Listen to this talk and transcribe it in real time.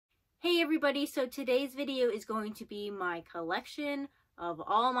Hey everybody, so today's video is going to be my collection of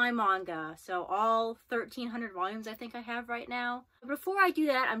all my manga. So all 1,300 volumes I think I have right now. Before I do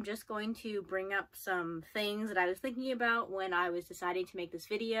that, I'm just going to bring up some things that I was thinking about when I was deciding to make this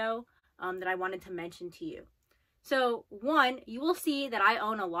video that I wanted to mention to you. So one, you will see that I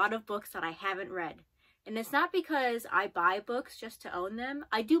own a lot of books that I haven't read. And it's not because I buy books just to own them.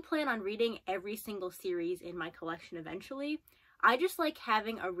 I do plan on reading every single series in my collection eventually. I just like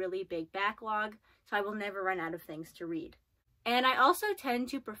having a really big backlog, so I will never run out of things to read. And I also tend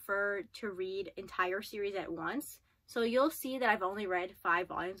to prefer to read entire series at once. So you'll see that I've only read 5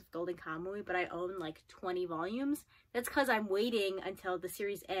 volumes of Golden Kamuy, but I own like 20 volumes. That's because I'm waiting until the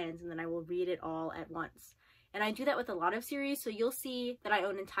series ends and then I will read it all at once. And I do that with a lot of series, so you'll see that I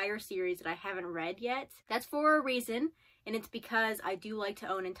own entire series that I haven't read yet. That's for a reason. And it's because I do like to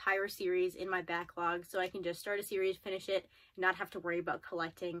own entire series in my backlog, so I can just start a series, finish it, and not have to worry about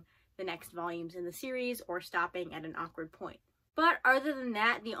collecting the next volumes in the series or stopping at an awkward point. But other than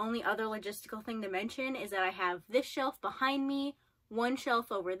that, the only other logistical thing to mention is that I have this shelf behind me, one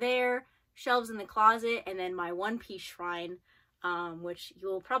shelf over there, shelves in the closet, and then my One Piece shrine, which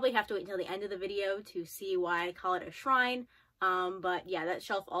you'll probably have to wait until the end of the video to see why I call it a shrine. But yeah, that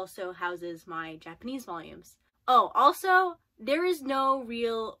shelf also houses my Japanese volumes. Oh, also, there is no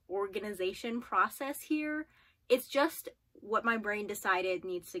real organization process here. It's just what my brain decided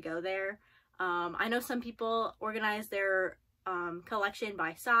needs to go there. I know some people organize their collection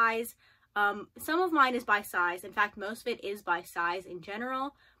by size. Some of mine is by size. In fact, most of it is by size in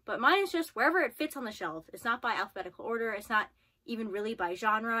general. But mine is just wherever it fits on the shelf. It's not by alphabetical order. It's not even really by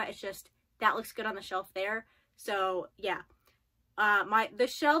genre. It's just that looks good on the shelf there. So, yeah. The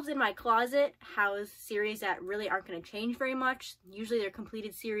shelves in my closet house series that really aren't going to change very much. Usually they're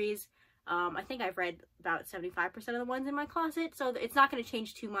completed series. I think I've read about 75% of the ones in my closet, so it's not going to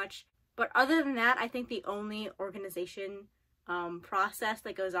change too much. But other than that, I think the only organization process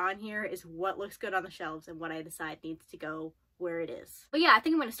that goes on here is what looks good on the shelves and what I decide needs to go where it is. But yeah, I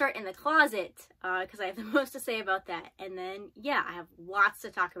think I'm going to start in the closet because I have the most to say about that. And then, yeah, I have lots to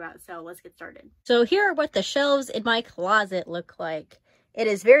talk about, so let's get started. So here are what the shelves in my closet look like. It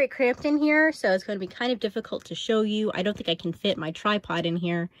is very cramped in here, so it's going to be kind of difficult to show you. I don't think I can fit my tripod in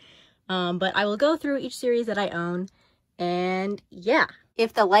here, but I will go through each series that I own. And yeah,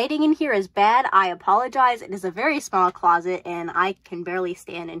 if the lighting in here is bad, I apologize. It is a very small closet and I can barely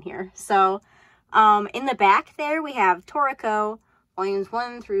stand in here. So in the back there, we have Toriko, volumes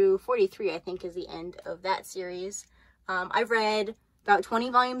 1 through 43, I think is the end of that series. I've read about 20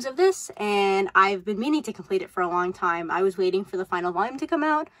 volumes of this, and I've been meaning to complete it for a long time. I was waiting for the final volume to come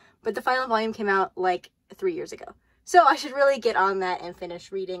out, but the final volume came out like 3 years ago. So I should really get on that and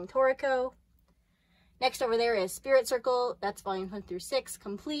finish reading Toriko. Next over there is Spirit Circle. That's volumes 1 through 6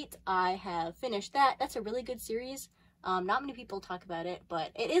 complete. I have finished that. That's a really good series. Not many people talk about it, but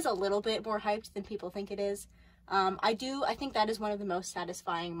it is a little bit more hyped than people think it is. I think that is one of the most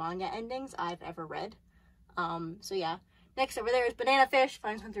satisfying manga endings I've ever read. So yeah. Next over there is Banana Fish,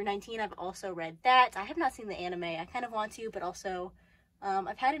 volumes 1 through 19. I've also read that. I have not seen the anime. I kind of want to, but also,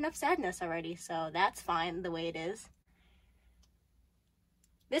 I've had enough sadness already, so that's fine the way it is.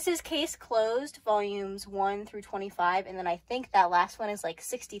 This is Case Closed, volumes 1 through 25, and then I think that last one is like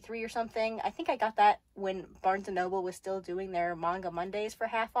 63 or something. I think I got that when Barnes & Noble was still doing their Manga Mondays for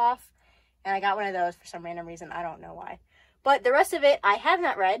half off, and I got one of those for some random reason. I don't know why. But the rest of it, I have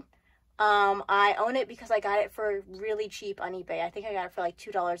not read. I own it because I got it for really cheap on eBay. I think I got it for like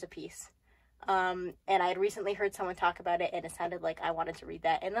 $2 a piece. And I had recently heard someone talk about it, and it sounded like I wanted to read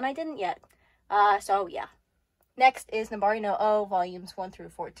that, and then I didn't yet. So yeah. Next is Nabari no O, volumes 1 through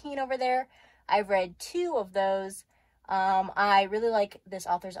 14 over there. I've read 2 of those. I really like this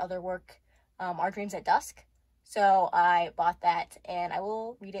author's other work, Our Dreams at Dusk. So I bought that, and I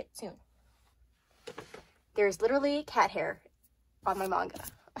will read it soon. There's literally cat hair on my manga.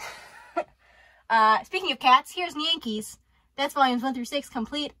 Speaking of cats, here's Yankees. That's volumes 1 through 6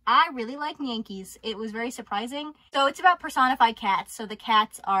 complete. I really like Yankees. It was very surprising. So it's about personified cats. So the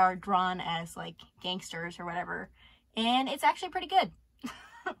cats are drawn as like gangsters or whatever. And it's actually pretty good.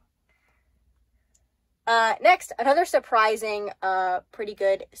 Next, another surprising, pretty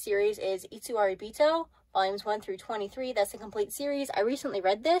good series is Itsuari Bito, volumes 1 through 23. That's a complete series. I recently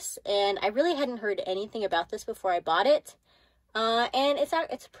read this, and I really hadn't heard anything about this before I bought it. And it's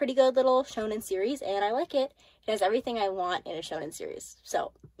a pretty good little shonen series, and I like it. It has everything I want in a shonen series.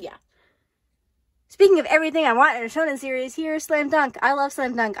 So, yeah. Speaking of everything I want in a shonen series, here's Slam Dunk. I love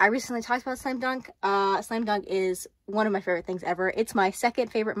Slam Dunk. I recently talked about Slam Dunk. Slam Dunk is one of my favorite things ever. It's my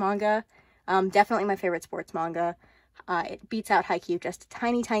second favorite manga. Definitely my favorite sports manga. It beats out Haikyuu just a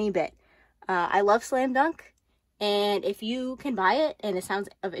tiny, tiny bit. I love Slam Dunk, and if you can buy it and it sounds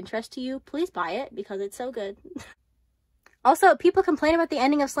of interest to you, please buy it because it's so good. Also, people complain about the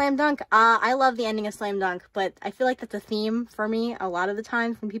ending of Slam Dunk. I love the ending of Slam Dunk, but I feel like that's a theme for me a lot of the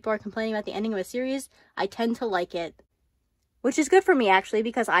times when people are complaining about the ending of a series. I tend to like it, which is good for me actually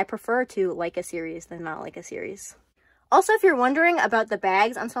because I prefer to like a series than not like a series. Also, if you're wondering about the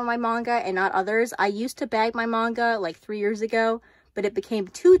bags on some of my manga and not others, I used to bag my manga like 3 years ago, but it became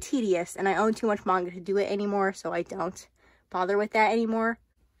too tedious and I own too much manga to do it anymore, so I don't bother with that anymore.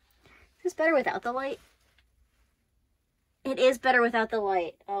 Is this better without the light? It is better without the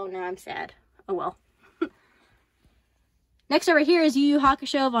light. Oh no, I'm sad. Oh well. Next over here is Yu Yu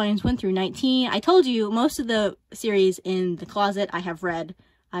Hakusho, volumes 1 through 19. I told you most of the series in the closet I have read.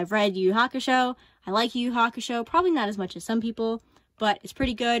 I've read Yu Yu Hakusho. I like Yu Yu Hakusho. Probably not as much as some people, but it's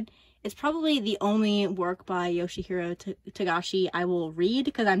pretty good. It's probably the only work by Yoshihiro Togashi I will read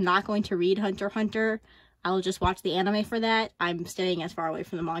because I'm not going to read Hunter x Hunter. I will just watch the anime for that. I'm staying as far away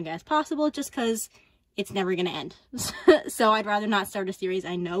from the manga as possible just because it's never going to end. So I'd rather not start a series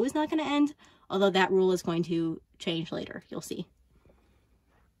I know is not going to end, although that rule is going to change later. You'll see.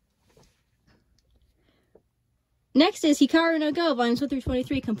 Next is Hikaru no Go, volumes 1 through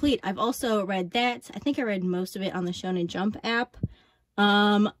 23, complete. I've also read that. I think I read most of it on the Shonen Jump app.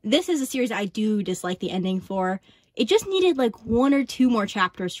 This is a series I do dislike the ending for. It just needed like 1 or 2 more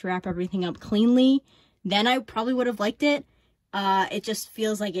chapters to wrap everything up cleanly. Then I probably would have liked it. It just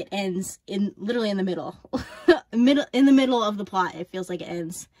feels like it ends literally in the middle. In the middle of the plot, it feels like it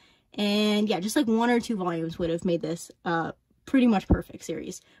ends. And yeah, just like 1 or 2 volumes would have made this pretty much perfect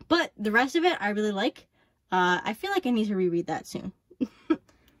series. But the rest of it I really like. I feel like I need to reread that soon.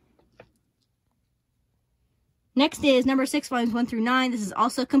 Next is number 6, volumes 1 through 9. This is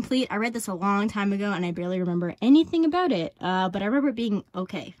also complete. I read this a long time ago and I barely remember anything about it. But I remember it being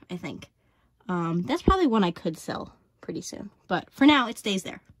okay, I think. That's probably one I could sell pretty soon. But for now, it stays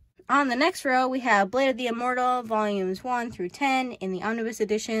there. On the next row, we have Blade of the Immortal, volumes 1 through 10 in the omnibus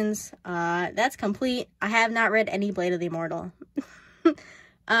editions. That's complete. I have not read any Blade of the Immortal.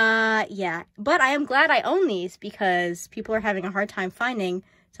 Yeah. But I am glad I own these because people are having a hard time finding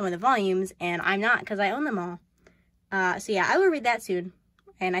some of the volumes, and I'm not because I own them all. So yeah, I will read that soon.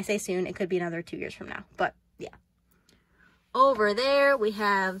 And I say soon, it could be another 2 years from now. But yeah. Over there, we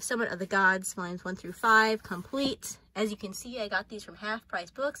have Summit of the Gods, volumes 1 through 5, complete. As you can see, I got these from Half Price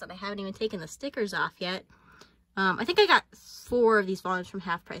Books, and I haven't even taken the stickers off yet. I think I got 4 of these volumes from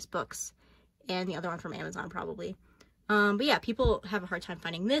Half Price Books, and the other one from Amazon, probably. But yeah, people have a hard time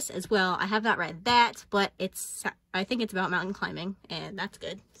finding this as well. I have not read that, but I think it's about mountain climbing, and that's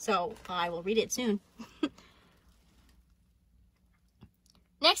good. So I will read it soon.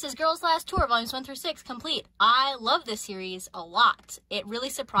 Next is Girls Last Tour, volumes 1 through 6, complete. I love this series a lot. It really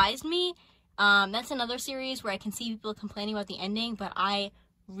surprised me. That's another series where I can see people complaining about the ending, but I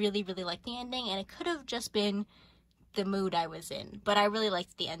really, really like the ending, and it could have just been the mood I was in, but I really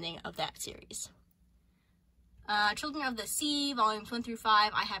liked the ending of that series. Children of the Sea, volumes 1 through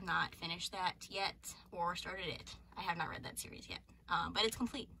 5. I have not finished that yet, or started it. I have not read that series yet, but it's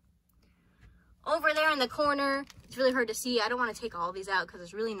complete. Over there in the corner, it's really hard to see. I don't want to take all these out because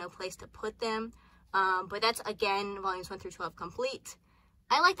there's really no place to put them. But that's, again, volumes 1 through 12 complete.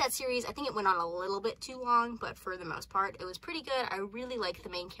 I like that series. I think it went on a little bit too long, but for the most part, it was pretty good. I really like the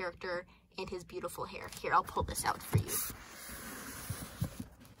main character and his beautiful hair. Here, I'll pull this out for you.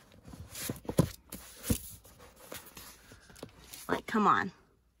 Like, come on.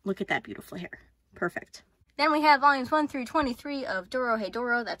 Look at that beautiful hair. Perfect. Then we have volumes 1 through 23 of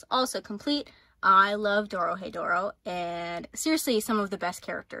Dorohedoro. That's also complete. I love Dorohedoro, and seriously, some of the best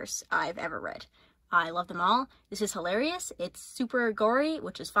characters I've ever read. I love them all. This is hilarious. It's super gory,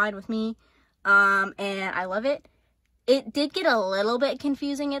 which is fine with me, and I love it. It did get a little bit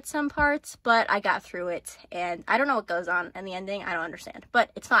confusing at some parts, but I got through it, and I don't know what goes on in the ending. I don't understand, but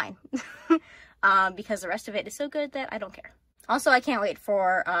it's fine, because the rest of it is so good that I don't care. Also, I can't wait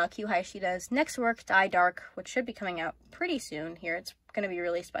for Q Hayashida's next work, Die Dark, which should be coming out pretty soon here. It's going to be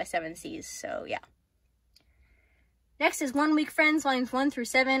released by 7 Seas, so yeah. Next is One Week Friends, volumes 1 through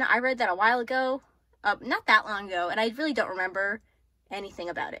 7. I read that a while ago, not that long ago, and I really don't remember anything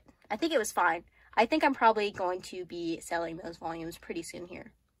about it. I think it was fine. I think I'm probably going to be selling those volumes pretty soon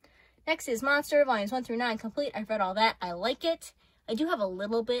here. Next is Monster, volumes 1 through 9, complete. I've read all that. I like it. I do have a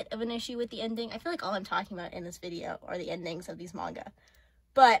little bit of an issue with the ending. I feel like all I'm talking about in this video are the endings of these manga.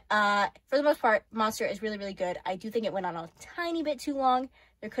 But for the most part, Monster is really, really good. I do think it went on a tiny bit too long.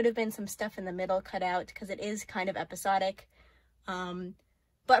 There could have been some stuff in the middle cut out because it is kind of episodic.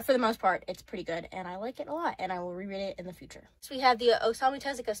 But but for the most part, it's pretty good, and I like it a lot, and I will reread it in the future. So we have the Osamu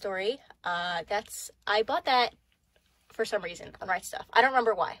Tezuka story. I bought that for some reason on Right Stuff. I don't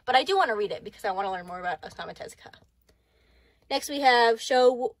remember why, but I do want to read it because I want to learn more about Osamu Tezuka. Next we have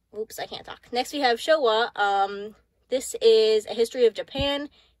Next we have Showa. This is a history of Japan.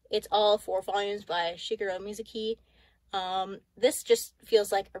 It's all 4 volumes by Shigeru Mizuki. This just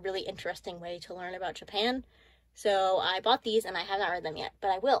feels like a really interesting way to learn about Japan. So I bought these and I have not read them yet,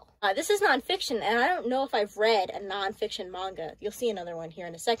 but I will. This is nonfiction, and I don't know if I've read a nonfiction manga. You'll see another one here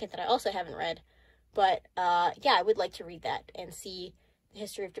in a second that I also haven't read. But yeah, I would like to read that and see the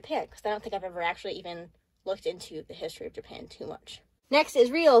history of Japan, because I don't think I've ever actually even looked into the history of Japan too much. Next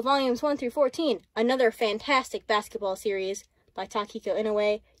is Real, volumes 1 through 14, another fantastic basketball series by Takehiko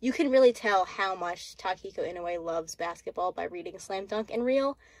Inoue. You can really tell how much Takehiko Inoue loves basketball by reading Slam Dunk and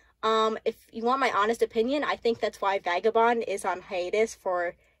Real. If you want my honest opinion, I think that's why Vagabond is on hiatus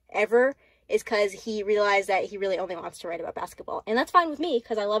forever, is because he realized that he really only wants to write about basketball. And that's fine with me,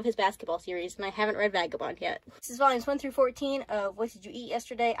 because I love his basketball series, and I haven't read Vagabond yet. This is volumes 1 through 14 of What Did You Eat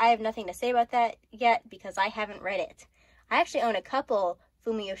Yesterday? I have nothing to say about that yet, because I haven't read it. I actually own a couple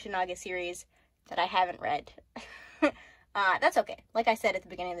Fumi Yoshinaga series that I haven't read. That's okay. Like I said at the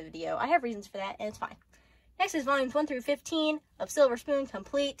beginning of the video, I have reasons for that, and it's fine. Next is volumes 1 through 15 of Silver Spoon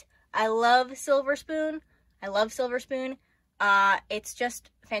Complete. I love Silver Spoon. It's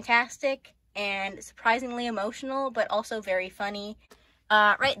just fantastic and surprisingly emotional, but also very funny.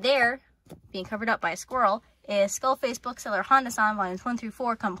 Right there, being covered up by a squirrel, is Skullface Bookseller Honda-san, volumes 1 through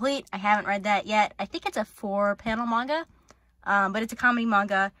 4 complete. I haven't read that yet. I think it's a 4-panel manga, but it's a comedy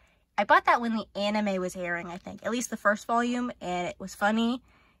manga. I bought that when the anime was airing, I think. At least the first volume, and it was funny,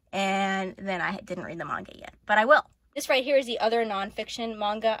 and then I didn't read the manga yet, but I will. This right here is the other nonfiction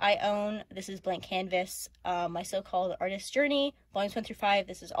manga I own. This is Blank Canvas, My So-Called Artist's Journey, volumes 1 through 5.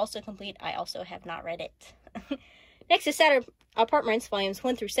 This is also complete. I also have not read it. Next is Saturn Apartments, volumes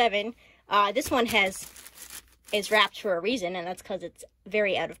 1 through 7. This one is wrapped for a reason, and that's because it's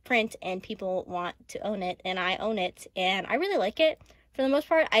very out of print, and people want to own it, and I own it, and I really like it. For the most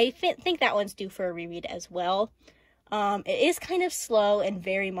part, I think that one's due for a reread as well. It is kind of slow and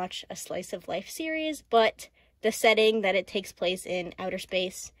very much a slice of life series, but the setting that it takes place in outer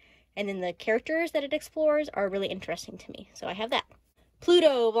space and then the characters that it explores are really interesting to me. So I have that.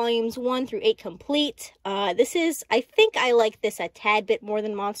 Pluto, volumes 1 through 8 complete. I think I like this a tad bit more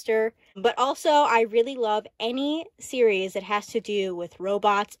than Monster, but also I really love any series that has to do with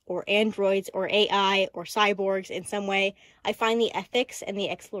robots or androids or AI or cyborgs in some way. I find the ethics and the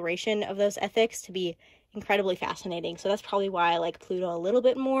exploration of those ethics to be incredibly fascinating, so that's probably why I like Pluto a little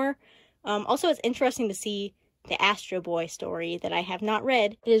bit more. Also, it's interesting to see the Astro Boy story that I have not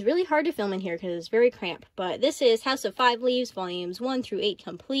read. It is really hard to film in here because it's very cramped, but this is House of Five Leaves, volumes 1 through 8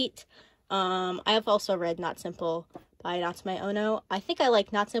 complete. I have also read Not Simple by Natsume Ono. I think I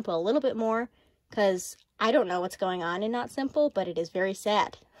like Not Simple a little bit more because I don't know what's going on in Not Simple, but it is very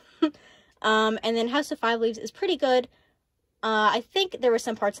sad. And then House of Five Leaves is pretty good. I think there were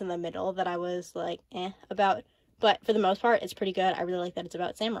some parts in the middle that I was like, about, but for the most part, it's pretty good. I really like that it's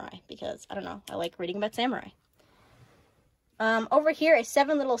about samurai because, I don't know, I like reading about samurai. Over here is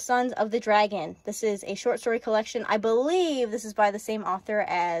Seven Little Sons of the Dragon. This is a short story collection. I believe this is by the same author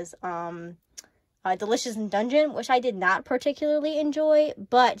as Delicious in Dungeon, which I did not particularly enjoy,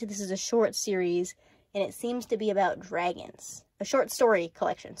 but this is a short series, and it seems to be about dragons. A short story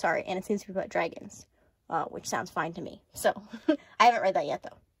collection, sorry, and it seems to be about dragons, which sounds fine to me. So, I haven't read that yet,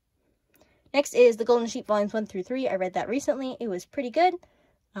 though. Next is The Golden Sheep, volumes 1 through 3. I read that recently. It was pretty good.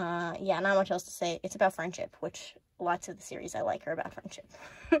 Yeah, not much else to say. It's about friendship, which lots of the series I like are about friendship.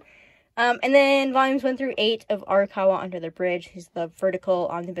 And then volumes 1 through 8 of Arakawa Under the Bridge. These are the vertical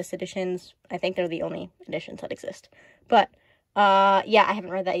omnibus editions. I think they're the only editions that exist. But, yeah, I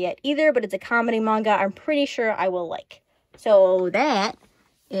haven't read that yet either, but it's a comedy manga I'm pretty sure I will like. So that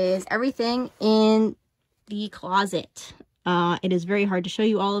is everything in the closet. It is very hard to show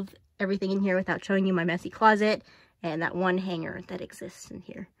you all of everything in here without showing you my messy closet and that one hanger that exists in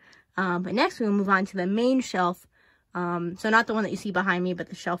here. But next we'll move on to the main shelf. So not the one that you see behind me, but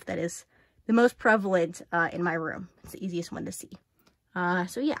the shelf that is the most prevalent in my room. It's the easiest one to see.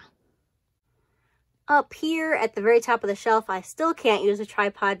 So yeah. Up here at the very top of the shelf, I still can't use a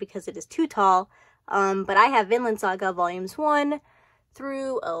tripod because it is too tall. But I have Vinland Saga volumes 1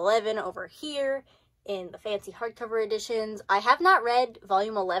 through 11 over here in the fancy hardcover editions. I have not read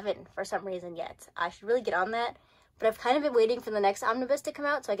volume 11 for some reason yet. I should really get on that. But I've kind of been waiting for the next omnibus to come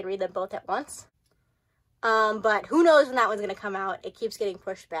out so I can read them both at once. But who knows when that one's going to come out. It keeps getting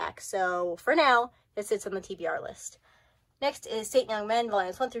pushed back. So for now, this sits on the TBR list. Next is Saint Young Men,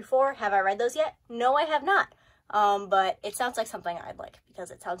 volumes 1 through 4. Have I read those yet? No, I have not. But it sounds like something I'd like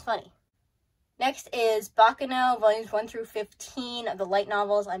because it sounds funny. Next is Baccano, volumes 1 through 15 of the light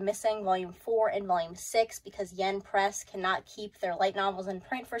novels. I'm missing volume 4 and volume 6 because Yen Press cannot keep their light novels in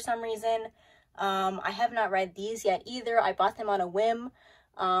print for some reason. I have not read these yet either. I bought them on a whim.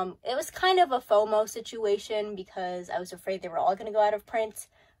 It was kind of a FOMO situation because I was afraid they were all going to go out of print.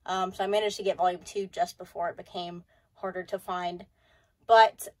 So I managed to get volume 2 just before it became harder to find.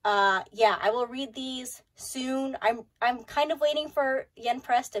 But yeah, I will read these soon. I'm kind of waiting for Yen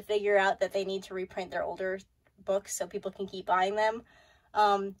Press to figure out that they need to reprint their older books so people can keep buying them.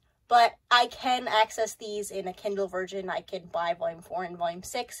 But I can access these in a Kindle version. I can buy volume 4 and volume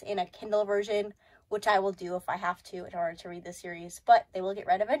 6 in a Kindle version, which I will do if I have to in order to read the series, but they will get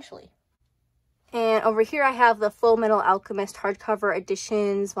read eventually. And over here I have the Full Metal Alchemist hardcover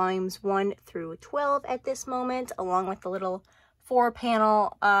editions, volumes 1 through 12 at this moment, along with the little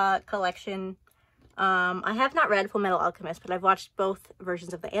 4-panel collection. I have not read Full Metal Alchemist, but I've watched both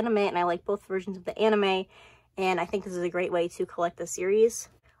versions of the anime, and I like both versions of the anime, and I think this is a great way to collect the series.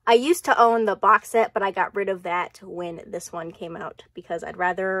 I used to own the box set, but I got rid of that when this one came out because I'd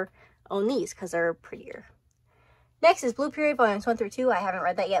rather own these because they're prettier. Next is Blue Period, volumes 1 through 2. I haven't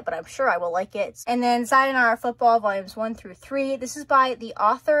read that yet, but I'm sure I will like it. And then Sayonara Football, volumes 1 through 3. This is by the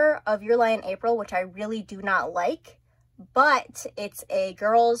author of Your Lie in April, which I really do not like, but it's a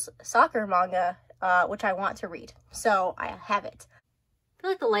girls' soccer manga, which I want to read. So I have it. I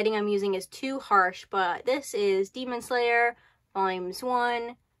feel like the lighting I'm using is too harsh, but this is Demon Slayer, volumes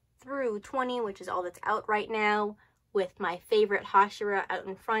 1 through 20, which is all that's out right now, with my favorite Hashira out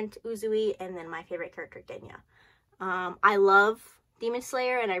in front, Uzui, and then my favorite character, Genya. I love Demon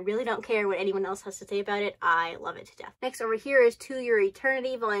Slayer, and I really don't care what anyone else has to say about it. I love it to death. Next over here is To Your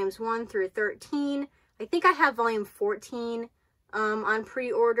Eternity, volumes 1 through 13. I think I have volume 14 on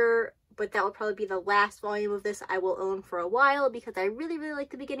pre-order, but that will probably be the last volume of this I will own for a while because I really, really like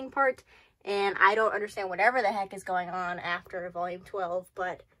the beginning part, and I don't understand whatever the heck is going on after volume 12,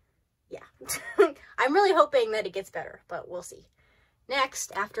 but yeah. I'm really hoping that it gets better, but we'll see.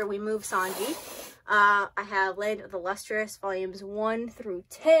 Next, after we move Sanji, I have Land of the Lustrous, volumes 1 through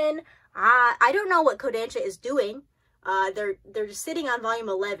 10. I don't know what Kodansha is doing. They're just sitting on volume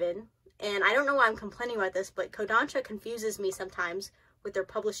 11, and I don't know why I'm complaining about this, but Kodansha confuses me sometimes with their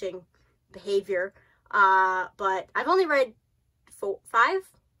publishing behavior. But I've only read 4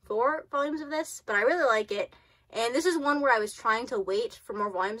 volumes of this, but I really like it. And this is one where I was trying to wait for more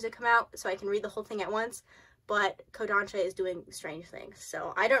volumes to come out so I can read the whole thing at once, but Kodansha is doing strange things.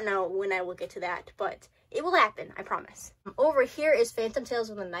 So I don't know when I will get to that, but it will happen, I promise. Over here is Phantom Tales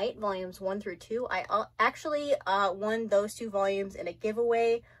of the Night, volumes 1 through 2. I actually won those 2 volumes in a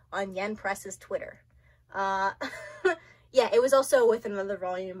giveaway on Yen Press's Twitter. Yeah, it was also with another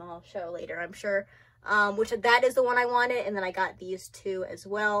volume I'll show later, I'm sure. Which that is the one I wanted, and then I got these 2 as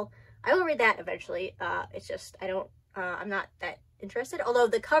well. I will read that eventually. It's just, I'm not that interested. Although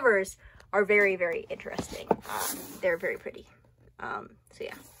the covers are very, very interesting. They're very pretty. So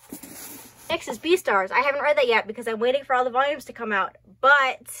yeah. Next is Beastars. I haven't read that yet because I'm waiting for all the volumes to come out.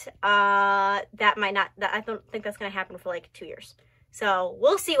 But I don't think that's going to happen for like 2 years. So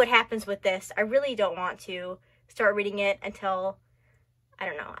we'll see what happens with this. I really don't want to start reading it until, I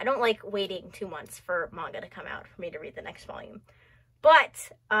don't know. I don't like waiting 2 months for manga to come out for me to read the next volume. But,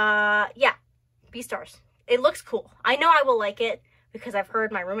 yeah, Beastars. It looks cool. I know I will like it because I've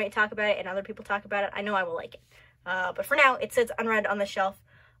heard my roommate talk about it and other people talk about it. I know I will like it. But for now, it sits unread on the shelf,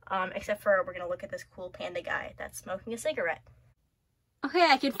 except for we're going to look at this cool panda guy that's smoking a cigarette. Okay,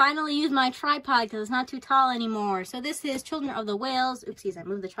 I can finally use my tripod because it's not too tall anymore. So this is Children of the Whales. Oopsies, I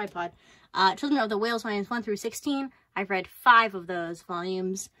moved the tripod. Children of the Whales, volumes 1 through 16. I've read 5 of those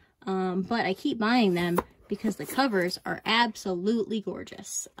volumes, but I keep buying them because the covers are absolutely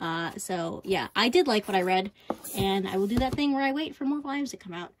gorgeous. So yeah, I did like what I read, and I will do that thing where I wait for more volumes to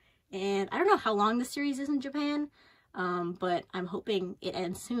come out. And I don't know how long the series is in Japan, but I'm hoping it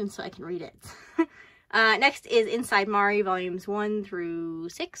ends soon so I can read it. Next is Inside Mari, volumes 1 through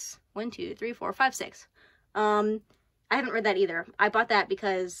 6. 1, 2, 3, 4, 5, 6. I haven't read that either. I bought that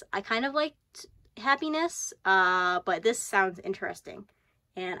because I kind of liked Happiness, but this sounds interesting.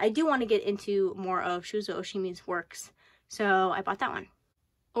 And I do want to get into more of Shuzo Oshimi's works, so I bought that one.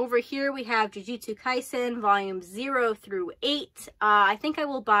 Over here we have Jujutsu Kaisen, volumes 0 through 8. I think I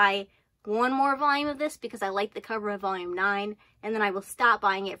will buy 1 more volume of this because I like the cover of volume 9, and then I will stop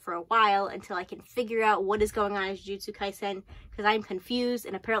buying it for a while until I can figure out what is going on in Jujutsu Kaisen, because I'm confused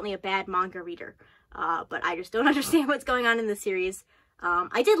and apparently a bad manga reader. But I just don't understand what's going on in the series.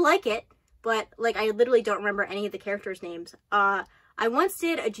 I did like it, but like I literally don't remember any of the characters' names. I once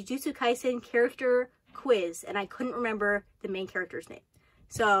did a Jujutsu Kaisen character quiz and I couldn't remember the main character's name.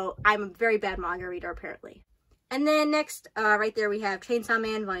 So I'm a very bad manga reader apparently. And then next, right there we have Chainsaw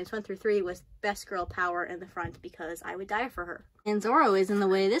Man volumes 1 through 3 with Best Girl Power in the front because I would die for her. And Zoro is in the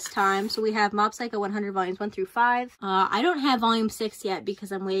way this time, so we have Mob Psycho 100 volumes 1 through 5. I don't have volume 6 yet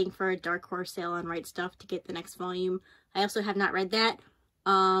because I'm waiting for a Dark Horse sale on Right Stuff to get the next volume. I also have not read that,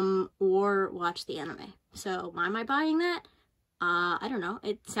 or watched the anime. So why am I buying that? I don't know.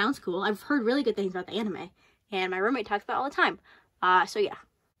 It sounds cool. I've heard really good things about the anime, and my roommate talks about it all the time. So yeah.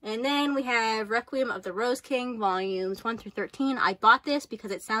 And then we have Requiem of the Rose King, volumes 1 through 13. I bought this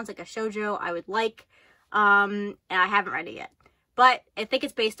because it sounds like a shoujo I would like, and I haven't read it yet. But I think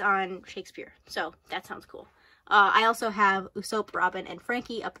it's based on Shakespeare, so that sounds cool. I also have Usopp, Robin, and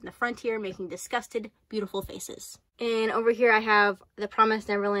Frankie up in the front here making disgusted, beautiful faces. And over here I have The Promised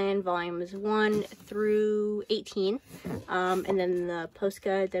Neverland, volumes 1 through 18, and then the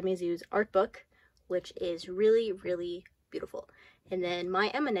Posca Demizu's art book, which is really, really beautiful. And then my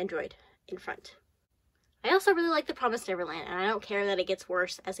Emma Android in front. I also really like The Promised Neverland, and I don't care that it gets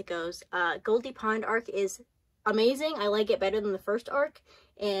worse as it goes. Goldie Pond arc is amazing. I like it better than the first arc,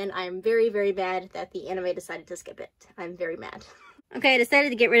 and I'm very, very mad that the anime decided to skip it. I'm very mad. Okay, I decided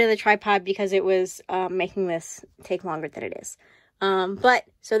to get rid of the tripod because it was making this take longer than it is.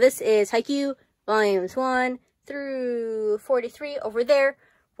 So this is Haikyuu, volumes 1 through 43 over there,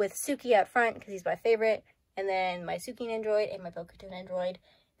 with Suki up front because he's my favorite. And then my Suki Android and my Bokuto Android.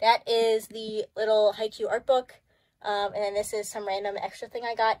 That is the little Haikyuu art book. And then this is some random extra thing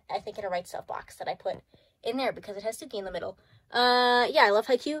I got, I think in a Right Stuff box that I put in there because it has Suki in the middle. Yeah, I love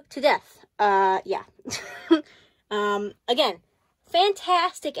Haikyuu to death. Yeah. Again,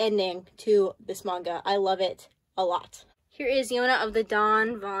 fantastic ending to this manga. I love it a lot. Here is Yona of the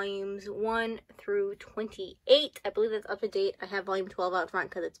Dawn, volumes 1 through 28. I believe that's up to date. I have volume 12 out front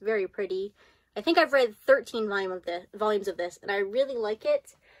because it's very pretty. I think I've read 13 volumes of this, and I really like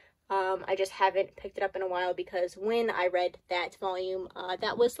it. I just haven't picked it up in a while because when I read that volume,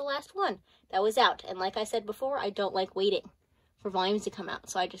 that was the last one that was out. And like I said before, I don't like waiting for volumes to come out.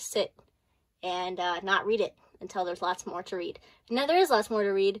 So I just sit and not read it until there's lots more to read. Now there is lots more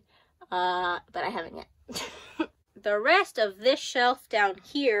to read, but I haven't yet. The rest of this shelf down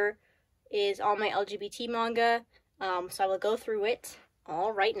here is all my LGBT manga, so I will go through it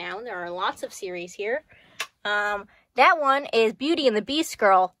all right now. There are lots of series here. That one is Beauty and the Beast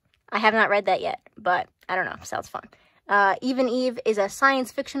Girl. I have not read that yet, but I don't know. Sounds fun. Even Eve is a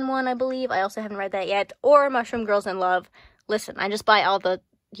science fiction one, I believe. I also haven't read that yet. Or Mushroom Girls in Love. Listen, I just buy all the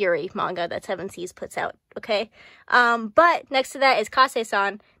Yuri manga that 7 Seas puts out, okay? But next to that is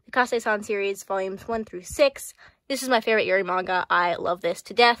Kase-san. The Kase-san series, volumes 1 through 6. This is my favorite Yuri manga. I love this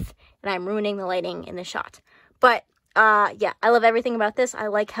to death, and I'm ruining the lighting in the shot. But yeah, I love everything about this. I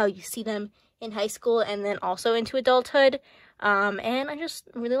like how you see them in high school and then also into adulthood. And I just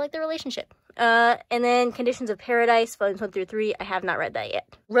really like their relationship. And then Conditions of Paradise, volumes 1 through 3. I have not read that yet.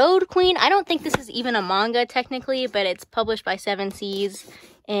 Road Queen, I don't think this is even a manga technically, but it's published by 7 Seas.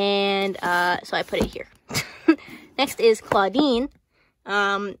 And so I put it here. Next is Claudine.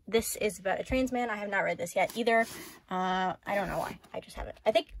 This is about a trans man. I have not read this yet either. I don't know why. I just haven't.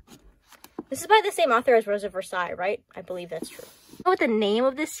 I think this is by the same author as Rose of Versailles, right? I believe that's true. I don't know what the name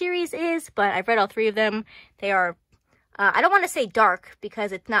of this series is, but I've read all 3 of them. They are, I don't want to say dark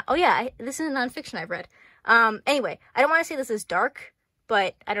because it's not, oh yeah, this is a nonfiction I've read. Anyway, I don't want to say this is dark,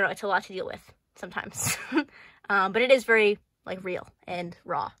 but I don't know, it's a lot to deal with sometimes. But it is very, like, real and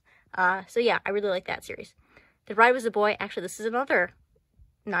raw. So yeah, I really like that series. The Ride Was a Boy, actually this is another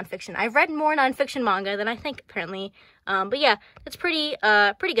nonfiction. I've read more nonfiction manga than I think, apparently. But yeah, it's pretty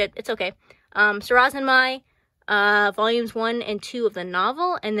good. It's okay. Sarazenmai, volumes 1 and 2 of the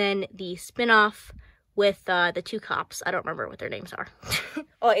novel, and then the spin-off with the 2 cops. I don't remember what their names are.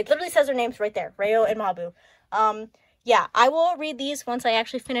 Oh, it literally says their names right there, Reo and Mabu. Yeah, I will read these once I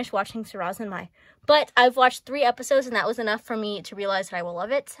actually finish watching Sarazenmai. But I've watched 3 episodes, and that was enough for me to realize that I will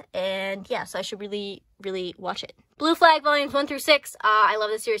love it. And yeah, so I should really, really watch it. Blue Flag, volumes 1 through 6. I love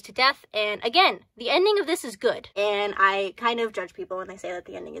this series to death. And again, the ending of this is good. And I kind of judge people when they say that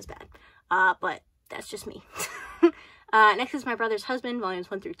the ending is bad. But that's just me. Next is My Brother's Husband, volumes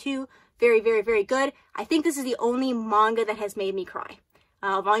 1 through 2. Very, very, very good. I think this is the only manga that has made me cry.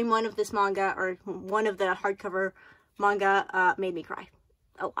 Volume 1 of this manga, or one of the hardcover manga, made me cry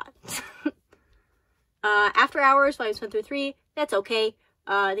a lot. After Hours, volumes 1 through 3. That's okay.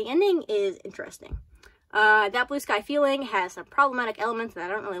 The ending is interesting. That Blue Sky Feeling has some problematic elements that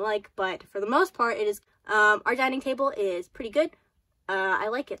I don't really like, but for the most part, it is, Our Dining Table is pretty good. I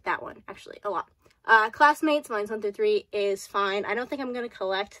like it, that one, actually, a lot. Classmates, volumes 1 through 3 is fine. I don't think I'm going to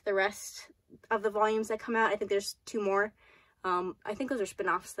collect the rest of the volumes that come out. I think there's 2 more. I think those are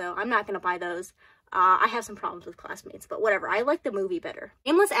spin-offs, though. I'm not going to buy those. I have some problems with Classmates, but whatever. I like the movie better.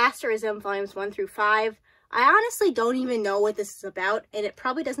 Aimless Asterism, volumes 1 through 5. I honestly don't even know what this is about, and it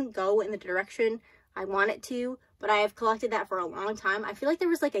probably doesn't go in the direction I want it to, but I have collected that for a long time. I feel like there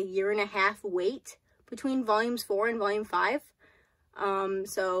was like a 1.5 year wait between volumes 4 and volume 5.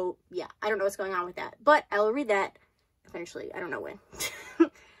 So yeah, I don't know what's going on with that, but I will read that eventually. I don't know when.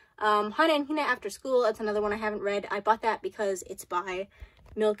 Hana and Hina After School, that's another one I haven't read. I bought that because it's by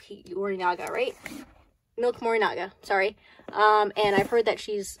Milk Morinaga, right? Milk Morinaga, sorry. And I've heard that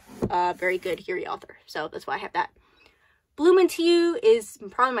she's a very good Yuri author, so that's why I have that. Bloom Into You is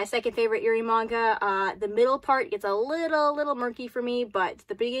probably my second favorite Yuri manga. The middle part gets a little murky for me, but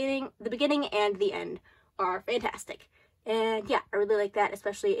the beginning and the end are fantastic. And yeah, I really like that,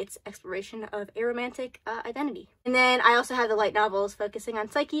 especially its exploration of aromantic identity. And then I also have the light novels focusing on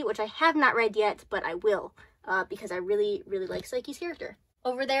Psyche, which I have not read yet, but I will, because I really like Psyche's character.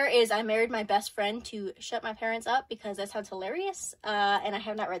 Over there is I Married My Best Friend to Shut My Parents Up, because that sounds hilarious, and I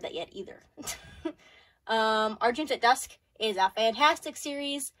have not read that yet either. Our Dreams at Dusk is a fantastic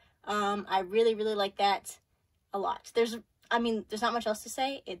series. I really like that a lot. There's not much else to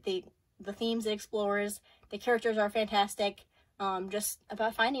say. The themes it explores, the characters are fantastic, just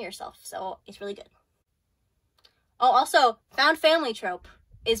about finding yourself, so it's really good. Oh, also, found family trope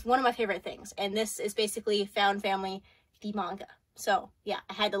is one of my favorite things, and this is basically found family, the manga. So, yeah,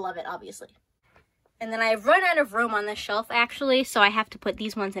 I had to love it, obviously. And then I've run out of room on this shelf, actually, so I have to put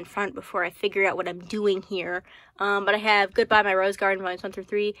these ones in front before I figure out what I'm doing here. But I have Goodbye My Rose Garden, volumes 1 through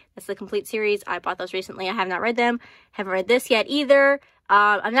 3. That's the complete series. I bought those recently. I have not read them. Haven't read this yet either.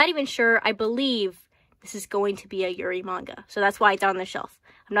 I'm not even sure. I believe this is going to be a Yuri manga, so that's why it's on the shelf.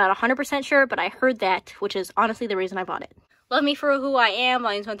 I'm not 100% sure, but I heard that, which is honestly the reason I bought it. Love Me For Who I Am,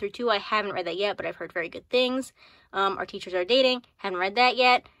 volumes 1 through 2. I haven't read that yet, but I've heard very good things. Our Teachers Are Dating. Haven't read that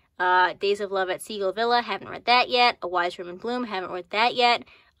yet. Days of Love at Seagull Villa, haven't read that yet. A Wise Room in Bloom, haven't read that yet.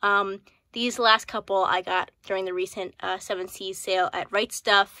 These last couple I got during the recent 7 Seas sale at Right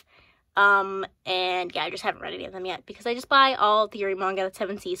Stuff. And yeah, I just haven't read any of them yet because I just buy all the Yuri manga that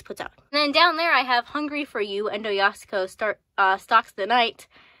 7 Seas puts out. And then down there I have Hungry for You, Endo Yasuko Stalks the Night.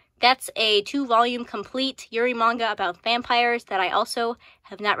 That's a 2-volume complete Yuri manga about vampires that I also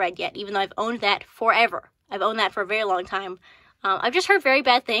have not read yet, even though I've owned that forever. I've owned that for a very long time. I've just heard very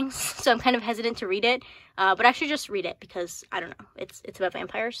bad things, so I'm kind of hesitant to read it. But I should just read it because, I don't know, it's about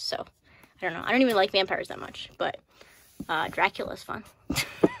vampires, so I don't know. I don't even like vampires that much, but Dracula's fun.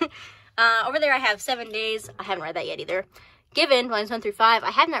 Over there I have 7 Days. I haven't read that yet either. Given, volumes 1 through 5. I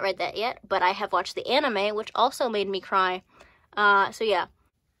have not read that yet, but I have watched the anime, which also made me cry. So yeah.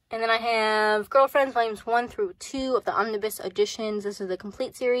 And then I have Girlfriends, volumes 1 through 2 of the Omnibus Editions. This is the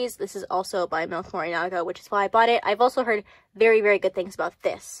complete series. This is also by Milk Morinaga, which is why I bought it. I've also heard very good things about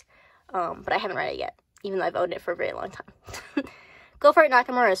this, but I haven't read it yet, even though I've owned it for a very long time. Go For It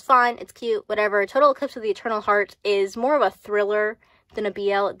Nakamura is fine. It's cute, whatever. Total Eclipse of the Eternal Heart is more of a thriller than a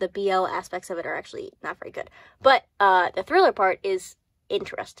BL. The BL aspects of it are actually not very good, but the thriller part is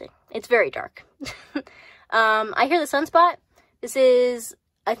interesting. It's very dark. I Hear the Sunspot. This is,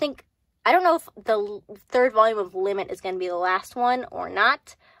 I don't know if the 3rd volume of Limit is going to be the last one or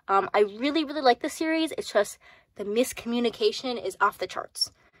not. I really like the series. It's just the miscommunication is off the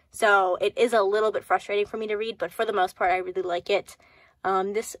charts. So it is a little bit frustrating for me to read, but for the most part, I really like it.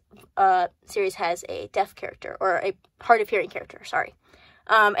 This series has a deaf character, or a hard of hearing character, sorry.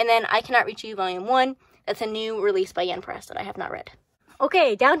 And then I Cannot Reach You, volume 1. That's a new release by Yen Press that I have not read.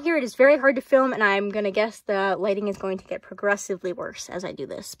 Okay, down here it is very hard to film, and I'm gonna guess the lighting is going to get progressively worse as I do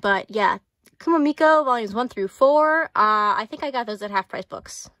this. But yeah, Kumamiko, volumes 1 through 4. I think I got those at Half Price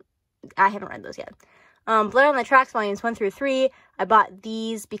Books. I haven't read those yet. Blood on the Tracks, volumes 1 through 3. I bought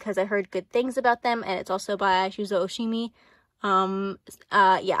these because I heard good things about them, and it's also by Shuzo Oshimi.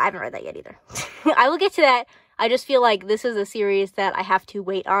 Yeah, I haven't read that yet either. I will get to that. I just feel like this is a series that I have to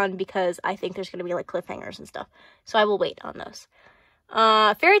wait on because I think there's going to be like cliffhangers and stuff. So I will wait on those.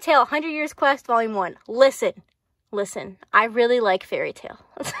 Fairy Tail 100 Years Quest, volume 1. Listen, I really like Fairy Tail.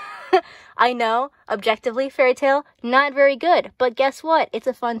 I know, objectively, Fairy Tail, not very good, but guess what? It's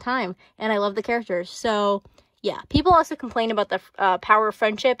a fun time, and I love the characters, so yeah. People also complain about the power of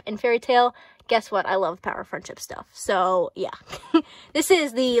friendship in Fairy Tail. Guess what? I love power of friendship stuff, so yeah. This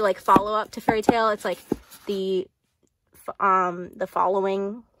is the, like, follow-up to Fairy Tail. It's, like, the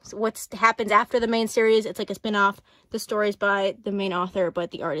following, so what happens after the main series. It's like a spin-off. The story's by the main author,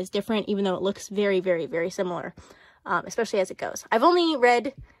 but the art is different, even though it looks very similar. especially as it goes. I've only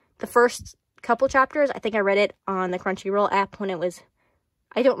read the first couple chapters. I think I read it on the Crunchyroll app when it was,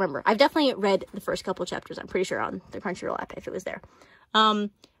 I don't remember. I've definitely read the first couple chapters, I'm pretty sure, on the Crunchyroll app if it was there. But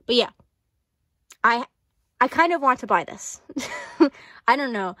yeah, I kind of want to buy this. I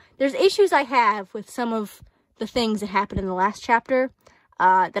don't know. There's issues I have with some of the things that happened in the last chapter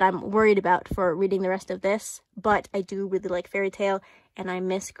that I'm worried about for reading the rest of this, but I do really like Fairy Tail, and I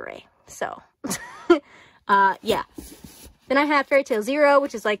miss Gray. So, yeah. Then I have Fairy Tail Zero,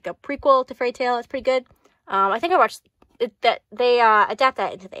 which is like a prequel to Fairy Tail. It's pretty good. I think I watched it, that they adapt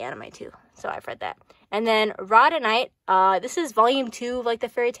that into the anime too, so I've read that. And then Rod at Night. This is volume 2 of like the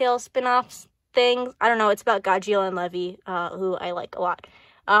Fairy Tail spin-offs thing. I don't know. It's about Gajiel and Levy, who I like a lot.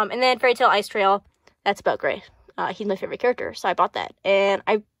 And then Fairy Tail Ice Trail. That's about Gray. He's my favorite character, so I bought that. And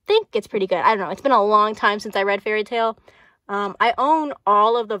I think it's pretty good. I don't know. It's been a long time since I read Fairy Tail. I own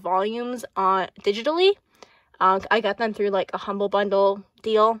all of the volumes digitally. I got them through like a Humble Bundle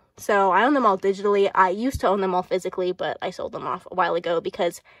deal. So I own them all digitally. I used to own them all physically, but I sold them off a while ago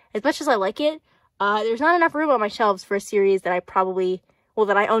because as much as I like it, there's not enough room on my shelves for a series that I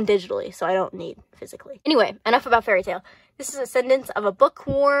that I own digitally, so I don't need physically. Anyway, enough about Fairy Tail. This is Ascendance of a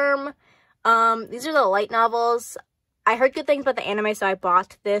Bookworm. These are the light novels. I heard good things about the anime, so I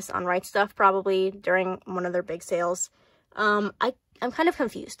bought this on Right Stuff probably during one of their big sales. I'm kind of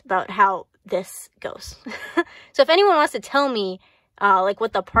confused about how this goes. So if anyone wants to tell me, like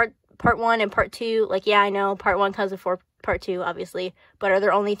what the part 1 and part 2, like, yeah, I know part 1 comes before part 2, obviously, but are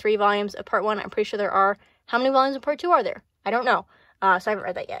there only 3 volumes of part 1? I'm pretty sure there are. How many volumes of part 2 are there? I don't know. So I haven't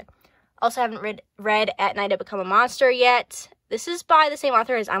read that yet. Also haven't read At Night I Become a Monster yet. This is by the same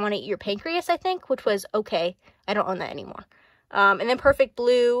author as I Want to Eat Your Pancreas, I think, which was okay. I don't own that anymore. And then Perfect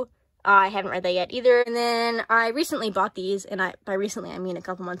Blue. I haven't read that yet either. And then I recently bought these, and by recently I mean a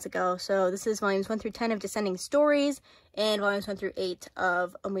couple months ago. So this is volumes 1 through 10 of Descending Stories, and volumes 1 through 8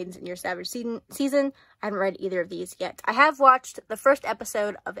 of A Maiden's in Your Savage Season. I haven't read either of these yet. I have watched the first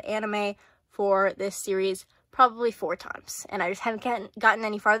episode of the anime for this series probably 4 times, and I just haven't gotten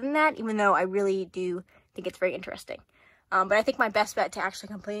any farther than that, even though I really do think it's very interesting. But I think my best bet to actually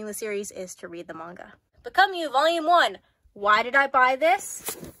completing the series is to read the manga. Become You, Volume 1. Why did I buy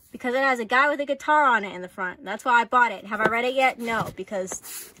this? Because it has a guy with a guitar on it in the front. That's why I bought it. Have I read it yet? No,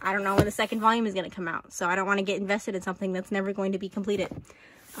 because I don't know when the second volume is going to come out. So I don't want to get invested in something that's never going to be completed.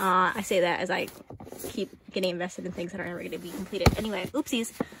 I say that as I keep getting invested in things that are never going to be completed. Anyway,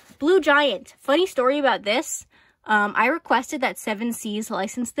 oopsies. Blue Giant. Funny story about this. I requested that 7 Seas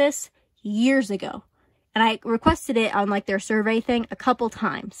license this years ago. And I requested it on like their survey thing a couple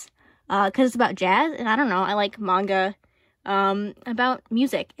times. Because it's about jazz, and I don't know, I like manga about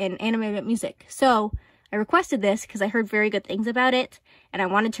music and anime about music. So I requested this because I heard very good things about it, and I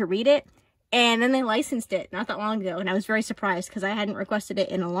wanted to read it. And then they licensed it not that long ago, and I was very surprised because I hadn't requested it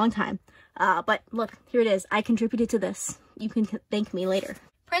in a long time. But look, here it is. I contributed to this. You can thank me later.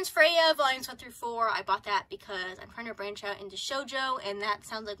 Prince Freya, volumes 1 through 4. I bought that because I'm trying to branch out into shoujo, and that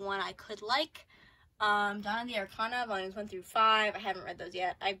sounds like one I could like. Dawn of the Arcana, volumes 1 through 5. I haven't read those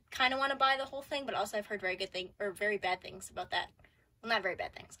yet. I kind of want to buy the whole thing, but also I've heard very good things, or very bad things about that. Well, not very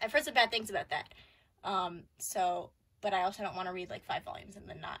bad things. I've heard some bad things about that. But I also don't want to read like 5 volumes and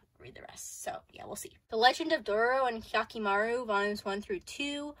then not read the rest. So, yeah, we'll see. The Legend of Dororo and Hyakimaru, volumes 1 through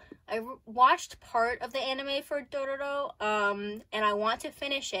 2. I watched part of the anime for Dororo, and I want to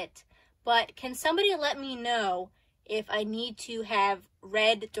finish it. But can somebody let me know if I need to have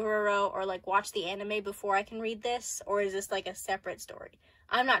read Dororo or like watch the anime before I can read this, or is this like a separate story?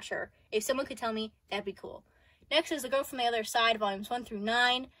 I'm not sure. If someone could tell me, that'd be cool. Next is The Girl from the Other Side, volumes 1 through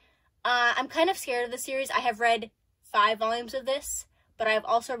 9. I'm kind of scared of the series. I have read 5 volumes of this, but I've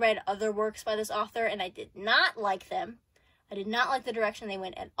also read other works by this author, and I did not like them. I did not like the direction they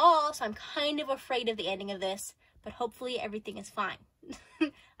went at all, so I'm kind of afraid of the ending of this, but hopefully everything is fine.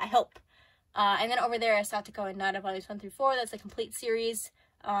 I hope. And then over there, Satoko and Nada, volumes 1 through 4. That's a complete series.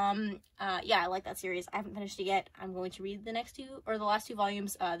 Yeah, I like that series. I haven't finished it yet. I'm going to read the last 2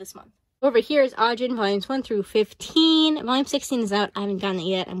 volumes this month. Over here is Ajin, volumes 1 through 15. Volume 16 is out. I haven't gotten it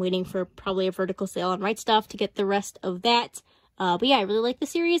yet. I'm waiting for probably a vertical sale on Right Stuff to get the rest of that. But yeah, I really like the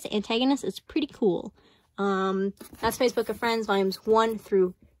series. The antagonist is pretty cool. That's Space Book of Friends, volumes 1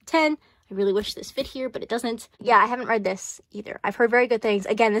 through 10. I really wish this fit here, but it doesn't. Yeah, I haven't read this either. I've heard very good things.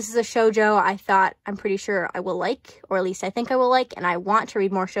 Again, this is a shoujo I'm pretty sure I will like, or at least I think I will like, and I want to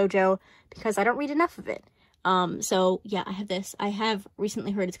read more shoujo because I don't read enough of it. So yeah, I have this. I have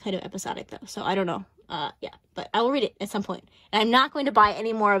recently heard it's kind of episodic though, so I don't know. Yeah, but I will read it at some point. And I'm not going to buy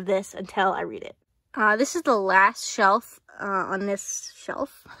any more of this until I read it. This is the last shelf, on this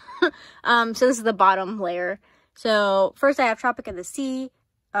shelf. So this is the bottom layer. So first I have Tropic of the Sea.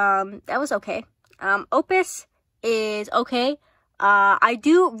 That was okay. Opus is okay. I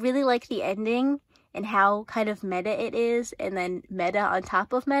do really like the ending and how kind of meta it is, and then meta on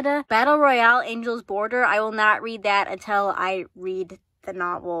top of meta. Battle Royale Angel's Border, I will not read that until I read the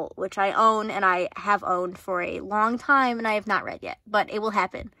novel, which I own and I have owned for a long time and I have not read yet, but it will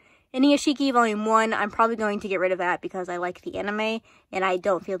happen. Inuyashiki Volume 1, I'm probably going to get rid of that because I like the anime and I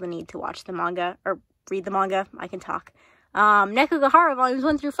don't feel the need to watch the manga or read the manga. I can talk. Nekugahara Volumes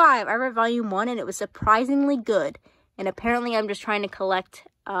 1 through 5. I read Volume 1 and it was surprisingly good. And apparently I'm just trying to collect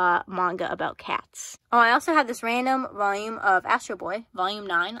manga about cats. Oh, I also have this random volume of Astro Boy, Volume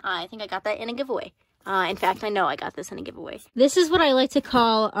 9. I think I got that in a giveaway. In fact, I know I got this in a giveaway. This is what I like to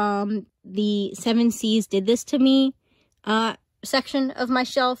call the 7 Seas Did This To Me section of my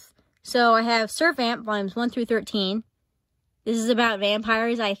shelf. So I have Sir Vamp, Volumes 1 through 13. This is about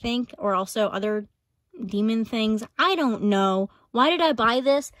vampires, I think, or also other demon things. I don't know. Why did I buy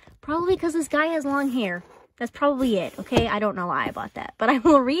this? Probably because this guy has long hair. That's probably it, okay? I don't know why I bought that, but I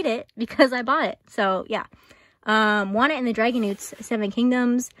will read it because I bought it. So, yeah. Wanna and the Dragonutes, 7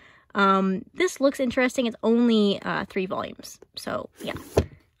 Kingdoms. This looks interesting. It's only 3 volumes. So, yeah.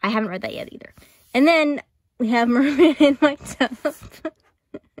 I haven't read that yet either. And then we have Mermaid in My Tub.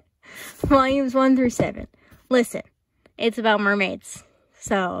 Volumes 1 through 7. Listen, it's about mermaids.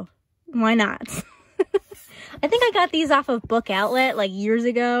 So, why not? I think I got these off of Book Outlet like years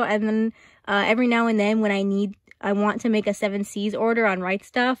ago, and then every now and then when I want to make a 7 Seas order on Right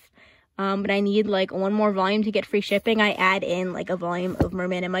Stuff, but I need like one more volume to get free shipping, I add in like a volume of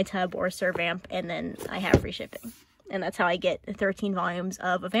Merman in My Tub or Sir Vamp, and then I have free shipping. And that's how I get 13 volumes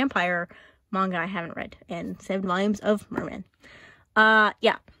of a vampire manga I haven't read, and 7 volumes of Merman.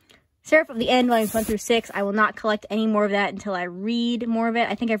 Yeah. Seraph of the End, Volumes 1 through 6. I will not collect any more of that until I read more of it.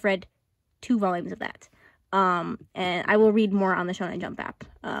 I think I've read 2 volumes of that. And I will read more on the Shonen Jump app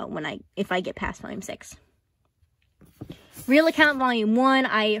if I get past Volume 6. Real Account Volume 1.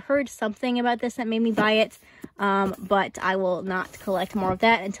 I heard something about this that made me buy it, but I will not collect more of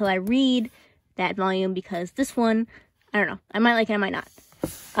that until I read that volume, because this one, I don't know. I might like it, I might not.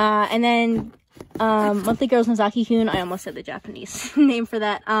 And then Monthly Girls Nozaki-kun. I almost said the Japanese name for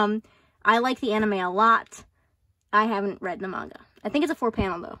that. I like the anime a lot. I haven't read the manga. I think it's a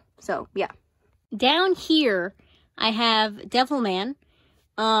 4-panel though. So, yeah. Down here, I have Devilman,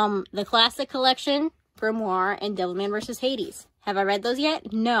 the Classic Collection, Grimoire, and Devilman vs. Hades. Have I read those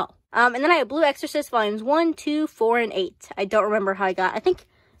yet? No. And then I have Blue Exorcist Volumes 1, 2, 4, and 8. I don't remember how I got. I think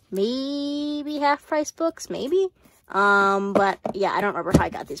maybe half-price books, maybe? But yeah, I don't remember how I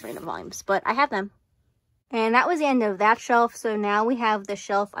got these random volumes, but I have them. And that was the end of that shelf, so now we have the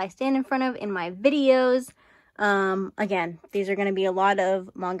shelf I stand in front of in my videos. Again, these are going to be a lot of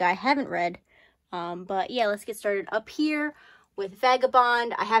manga I haven't read. But yeah, let's get started up here with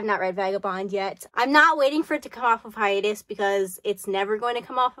Vagabond. I have not read Vagabond yet. I'm not waiting for it to come off of hiatus because it's never going to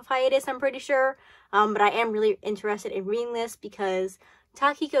come off of hiatus, I'm pretty sure. But I am really interested in reading this because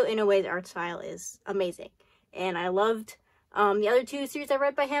Takiko Inoue's art style is amazing. And I loved the other 2 series I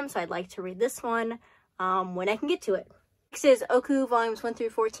read by him, so I'd like to read this one when I can get to it. Next is Oku Volumes 1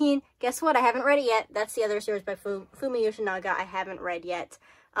 through 14. Guess what? I haven't read it yet. That's the other series by Fumi Yoshinaga I haven't read yet.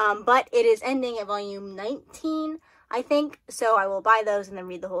 But it is ending at Volume 19, I think, so I will buy those and then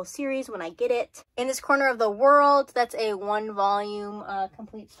read the whole series when I get it. In This Corner of the World, that's a 1-volume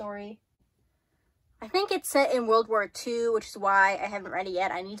complete story. I think it's set in World War II, which is why I haven't read it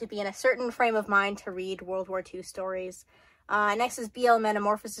yet. I need to be in a certain frame of mind to read World War II stories. Next is BL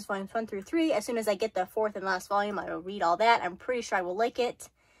Metamorphosis Volumes 1 through 3. As soon as I get the 4th and last volume, I will read all that. I'm pretty sure I will like it.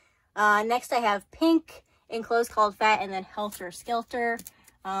 Next I have Pink, Enclosed Called Fat, and then Helter Skelter.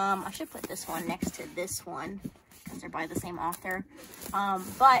 I should put this one next to this one because they're by the same author.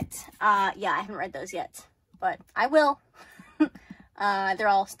 Yeah, I haven't read those yet, but I will. They're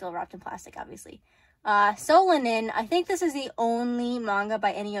all still wrapped in plastic, obviously. Solanin, I think this is the only manga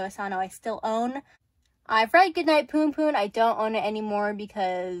by Enio Asano I still own. I've read Goodnight Poon Poon. I don't own it anymore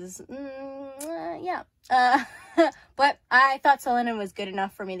because, yeah. But I thought Solanin was good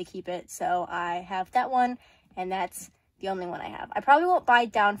enough for me to keep it, so I have that one, and that's the only one I have. I probably won't buy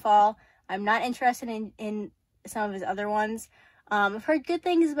Downfall. I'm not interested in some of his other ones. I've heard good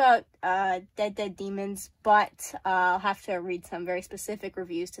things about Dead Demons, but I'll have to read some very specific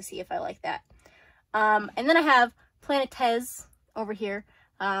reviews to see if I like that. And then I have Planet Tez over here,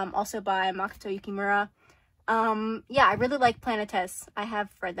 also by Makoto Yukimura. Yeah, I really like Planet Tez. I have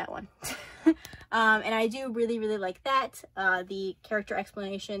read that one. And I do really, really like that. The character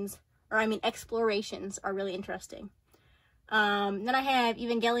explorations are really interesting. Then I have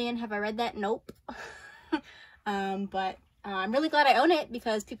Evangelion. Have I read that? Nope. But I'm really glad I own it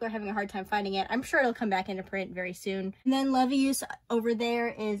because people are having a hard time finding it. I'm sure it'll come back into print very soon. And then Love Use over there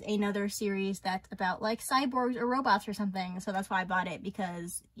is another series that's about like cyborgs or robots or something. So that's why I bought it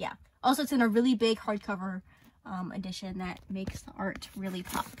because, yeah. Also, it's in a really big hardcover edition that makes the art really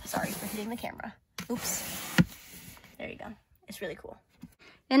pop. Sorry for hitting the camera. Oops. There you go. It's really cool.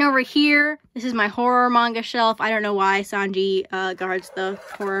 Then over here, this is my horror manga shelf. I don't know why Sanji guards the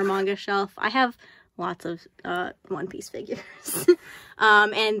horror manga shelf. I have lots of One Piece figures.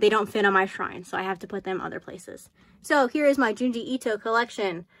 And they don't fit on my shrine, so I have to put them other places. So here is my Junji Ito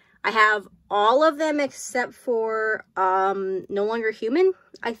collection. I have all of them except for No Longer Human,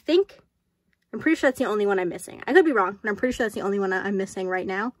 I think. I'm pretty sure that's the only one I'm missing. I could be wrong, but I'm pretty sure that's the only one I'm missing right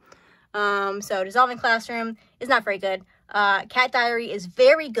now. So Dissolving Classroom is not very good. Cat Diary is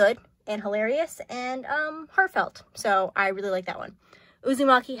very good and hilarious and heartfelt. So I really like that one.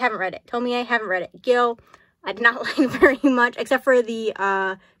 Uzumaki, haven't read it. Tomie, haven't read it. Gil, I did not like very much, except for the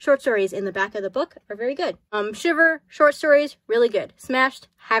short stories in the back of the book are very good. Shiver, short stories, really good. Smashed,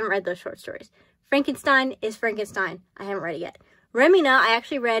 haven't read those short stories. Frankenstein is Frankenstein. I haven't read it yet. Remina, I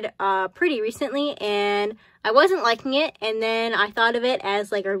actually read pretty recently, and I wasn't liking it, and then I thought of it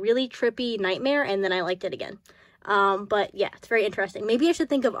as like a really trippy nightmare, and then I liked it again. But yeah, it's very interesting. Maybe I should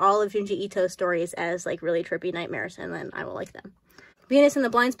think of all of Junji Ito's stories as like really trippy nightmares, and then I will like them. Venus in the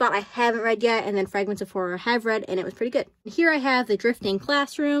Blind Spot I haven't read yet, and then Fragments of Horror I have read, and it was pretty good. Here I have The Drifting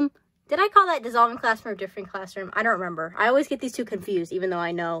Classroom. Did I call that Dissolving Classroom or Drifting Classroom? I don't remember. I always get these two confused, even though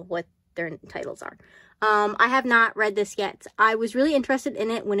I know what their titles are. I have not read this yet. I was really interested in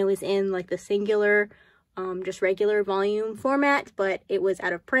it when it was in like the singular, just regular volume format, but it was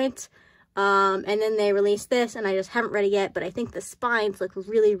out of print. And then they released this, and I just haven't read it yet, but I think the spines look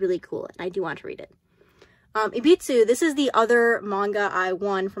really, really cool, and I do want to read it. Ibitsu, this is the other manga I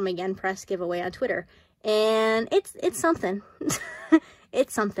won from a Yen Press giveaway on Twitter, and it's something.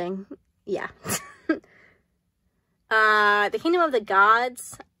 It's something, yeah. The Kingdom of the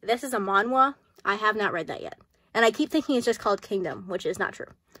Gods, this is a manhwa. I have not read that yet. And I keep thinking it's just called Kingdom, which is not true.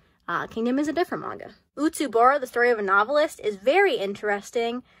 Kingdom is a different manga. Utsubora, The Story of a Novelist, is very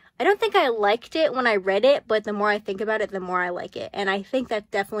interesting. I don't think I liked it when I read it, but the more I think about it, the more I like it. And I think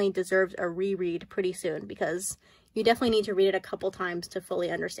that definitely deserves a reread pretty soon, because you definitely need to read it a couple times to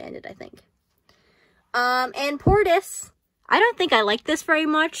fully understand it, I think. And Portis, I don't think I like this very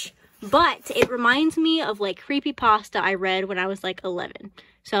much, but it reminds me of like creepypasta I read when I was like 11.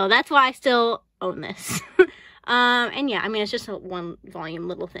 So that's why I still own this. And yeah, I mean, it's just a one volume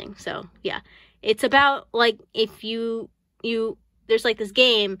little thing. So yeah, it's about like if there's like this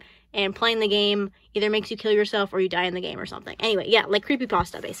game, and playing the game either makes you kill yourself or you die in the game or something. Anyway, yeah, like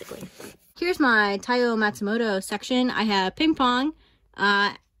creepypasta basically. Here's my Taiyo Matsumoto section. I have Ping Pong.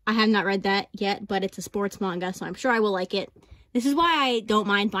 I have not read that yet, but it's a sports manga, so I'm sure I will like it. This is why I don't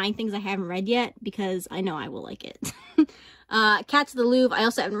mind buying things I haven't read yet, because I know I will like it. Cats of the Louvre, I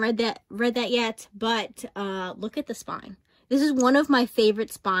also haven't read that yet, but look at the spine. This is one of my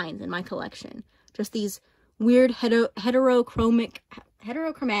favorite spines in my collection. Just these weird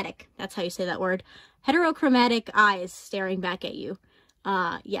heterochromatic, that's how you say that word, heterochromatic eyes staring back at you.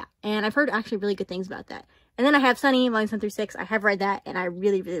 Yeah, and I've heard actually really good things about that. And then I have Sunny, volumes 1 through 6. I have read that, and I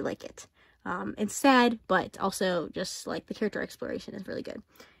really, really like it. It's sad, but also just like the character exploration is really good.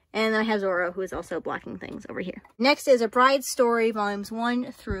 And then I have Zoro, who is also blocking things over here. Next is A Bride's Story, volumes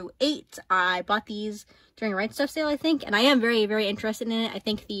 1 through 8. I bought these during a Right Stuff sale, I think, and I am very, very interested in it. I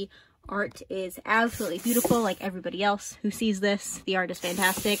think the art is absolutely beautiful, like everybody else who sees this. The art is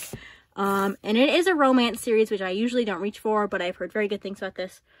fantastic. And it is a romance series, which I usually don't reach for, but I've heard very good things about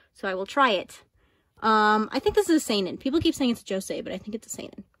this, so I will try it. I think this is a seinen. People keep saying it's a josei, but I think it's a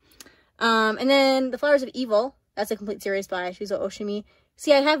seinen. And then The Flowers of Evil, that's a complete series by Shuzo Oshimi.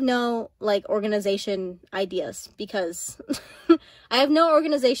 See, I have no, like, organization ideas, because I have no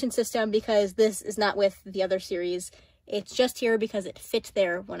organization system, because this is not with the other series. It's just here because it fit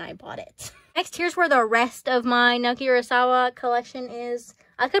there when I bought it. Next, here's where the rest of my Naoki Urasawa collection is.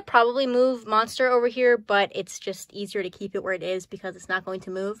 I could probably move Monster over here, but it's just easier to keep it where it is because it's not going to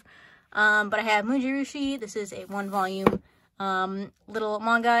move. But I have Mujirushi. This is a 1-volume little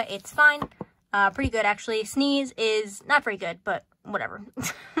manga. It's fine. Pretty good, actually. Sneeze is not very good, but whatever.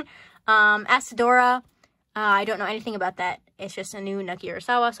 Asadora, I don't know anything about that. It's just a new Naoki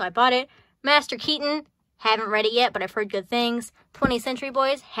Urasawa, so I bought it. Master Keaton, haven't read it yet, but I've heard good things. 20th Century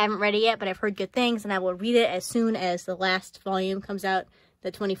Boys, haven't read it yet, but I've heard good things, and I will read it as soon as the last volume comes out,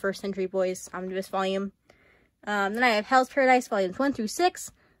 the 21st Century Boys omnibus volume. Then I have Hell's Paradise, volumes 1 through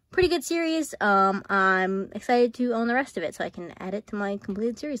 6. Pretty good series. I'm excited to own the rest of it, so I can add it to my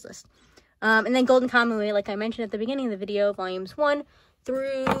completed series list. And then Golden Kamuy, like I mentioned at the beginning of the video, volumes 1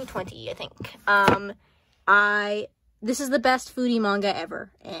 through 20, I think. This is the best foodie manga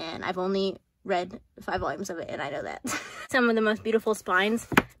ever, and I've only read 5 volumes of it, and I know that. Some of the most beautiful spines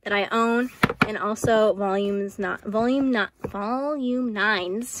that I own, and also volume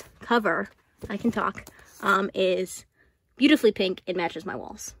 9's cover, I can talk, is beautifully pink. It matches my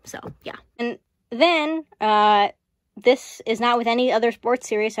walls, so yeah. And then, this is not with any other sports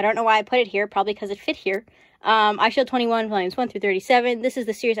series. I don't know why I put it here, probably because it fit here. iShield 21, volumes 1 through 37. This is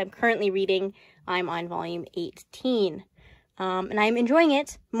the series I'm currently reading. I'm on volume 18. And I'm enjoying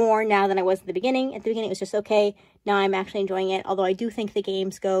it more now than I was at the beginning. At the beginning, it was just okay. Now I'm actually enjoying it, although I do think the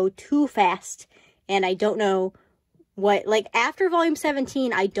games go too fast, and I don't know what, like, after volume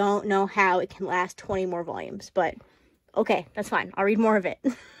 17, I don't know how it can last 20 more volumes, but okay, that's fine. I'll read more of it.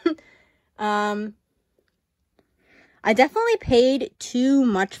 I definitely paid too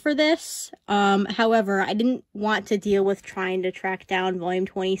much for this. However, I didn't want to deal with trying to track down volume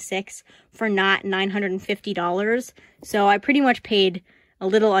 26 for not $950. So I pretty much paid a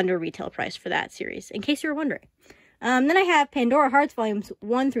little under retail price for that series, in case you were wondering. Then I have Pandora Hearts volumes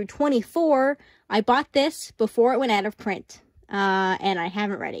 1 through 24. I bought this before it went out of print, and I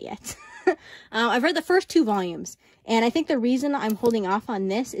haven't read it yet. I've read the first 2 volumes, and I think the reason I'm holding off on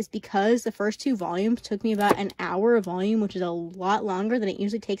this is because the first 2 volumes took me about an hour a volume, which is a lot longer than it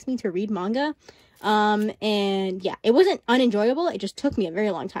usually takes me to read manga. And yeah, it wasn't unenjoyable, it just took me a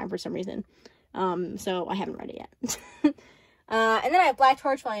very long time for some reason. So I haven't read it yet. And then I have Black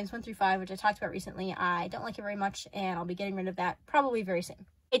Torch volumes 1 through 5, which I talked about recently. I don't like it very much, and I'll be getting rid of that probably very soon.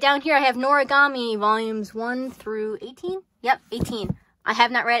 Okay, down here I have Noragami volumes 1 through 18. Yep, 18. I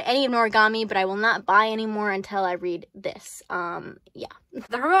have not read any of Noragami, but I will not buy any more until I read this. Yeah.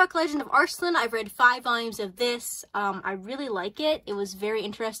 The Heroic Legend of Arslan, I've read 5 volumes of this. I really like it. It was very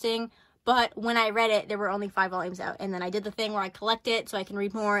interesting, but when I read it, there were only 5 volumes out, and then I did the thing where I collect it so I can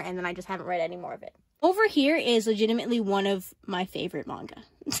read more, and then I just haven't read any more of it. Over here is legitimately one of my favorite manga,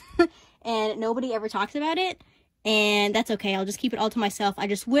 and nobody ever talks about it, and that's okay. I'll just keep it all to myself. I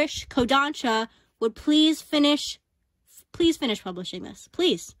just wish Kodansha would please finish publishing this.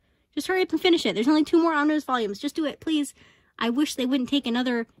 Please. Just hurry up and finish it. There's only 2 more omnibus volumes. Just do it, please. I wish they wouldn't take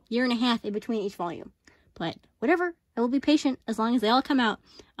another 1.5 years in between each volume. But whatever. I will be patient as long as they all come out.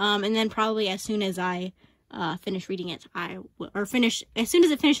 And then probably as soon as I finish reading it, as soon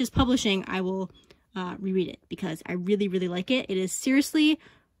as it finishes publishing, I will reread it because I really, really like it. It is seriously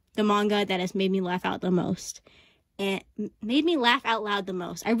the manga that has made me laugh out the most. And made me laugh out loud the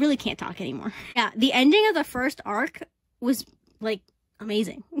most. I really can't talk anymore. Yeah, the ending of the first arc was, like,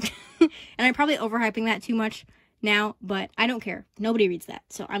 amazing. And I'm probably overhyping that too much now, but I don't care. Nobody reads that,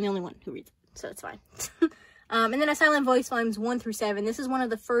 so I'm the only one who reads it, so it's fine. And then A Silent Voice volumes 1 through 7. This is one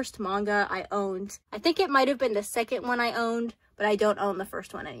of the first manga I owned. I think it might have been the second one I owned, but I don't own the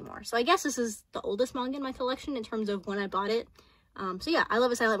first one anymore. So I guess this is the oldest manga in my collection in terms of when I bought it. So yeah, I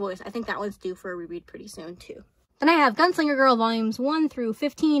love A Silent Voice. I think that one's due for a reread pretty soon, too. Then I have Gunslinger Girl volumes 1 through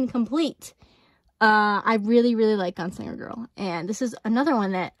 15 complete. I really, really like Gunslinger Girl, and this is another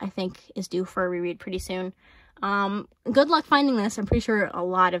one that I think is due for a reread pretty soon. Good luck finding this. I'm pretty sure a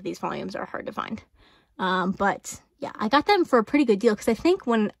lot of these volumes are hard to find. But yeah, I got them for a pretty good deal, because I think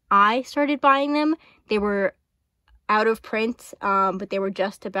when I started buying them, they were out of print, but they were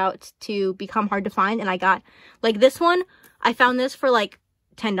just about to become hard to find, and I got, like, this one, I found this for, like,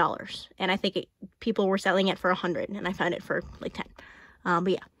 $10, and I think people were selling it for $100, and I found it for, like, 10.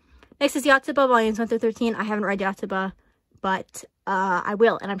 But yeah. Next is Yotsuba volumes 1 through 13. I haven't read Yotsuba, but I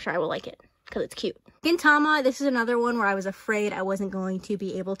will, and I'm sure I will like it because it's cute. Gintama, this is another one where I was afraid I wasn't going to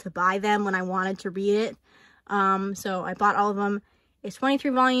be able to buy them when I wanted to read it. So I bought all of them. It's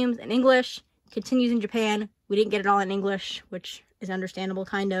 23 volumes in English, continues in Japan. We didn't get it all in English, which is understandable,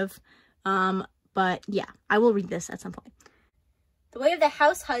 kind of. But yeah, I will read this at some point. The Way of the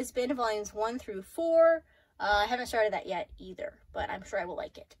House Husband, volumes 1 through 4. I haven't started that yet either, but I'm sure I will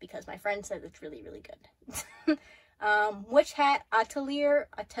like it because my friend says it's really, really good. Witch Hat Atelier,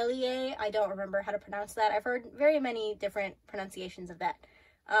 I don't remember how to pronounce that. I've heard very many different pronunciations of that.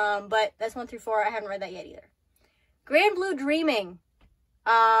 But that's 1 through 4. I haven't read that yet either. Grand Blue Dreaming.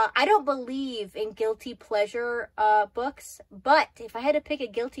 I don't believe in guilty pleasure books, but if I had to pick a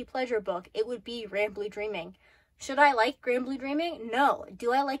guilty pleasure book, it would be Grand Blue Dreaming. Should I like Grand Blue Dreaming? No.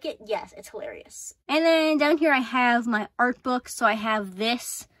 Do I like it? Yes, it's hilarious. And then down here I have my art books. So I have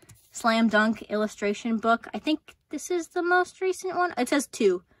this Slam Dunk illustration book. I think this is the most recent one. It says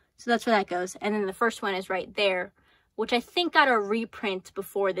 2, so that's where that goes. And then the first one is right there, which I think got a reprint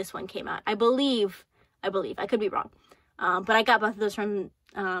before this one came out. I believe. I could be wrong. But I got both of those from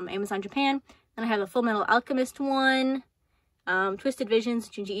Amazon Japan. Then I have the Full Metal Alchemist one, Twisted Visions,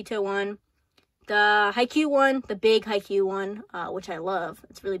 Junji Ito one, the Haikyuu one, the big Haikyuu one, which I love.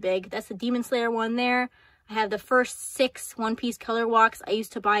 It's really big. That's the Demon Slayer one there. I have the first 6 One Piece color walks. I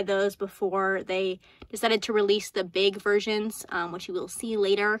used to buy those before they decided to release the big versions, which you will see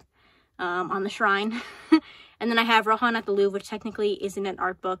later on the shrine. And then I have Rohan at the Louvre, which technically isn't an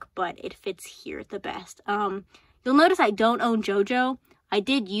art book, but it fits here the best. You'll notice I don't own JoJo. I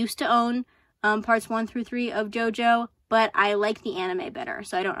did used to own parts 1 through 3 of JoJo, but I like the anime better,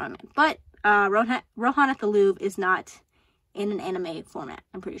 so I don't own it. But Rohan at the Louvre is not in an anime format,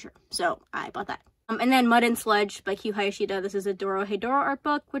 I'm pretty sure. So I bought that. And then Mud and Sludge by Kyu Hayashida. This is a Dorohedoro art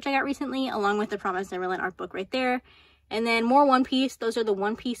book, which I got recently, along with the Promised Neverland art book right there. And then more One Piece. Those are the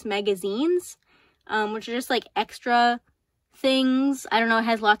One Piece magazines, which are just like extra things. I don't know, it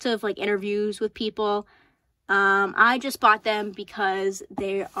has lots of like interviews with people. I just bought them because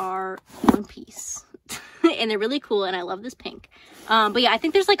they are One Piece. And they're really cool, and I love this pink. But yeah, I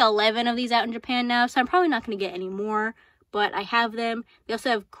think there's like 11 of these out in Japan now, so I'm probably not going to get any more. But I have them. They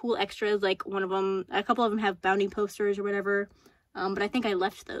also have cool extras, like one of them, a couple of them have bounty posters or whatever. But I think I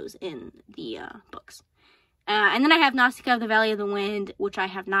left those in the books. And then I have Nausicaa of the Valley of the Wind, which I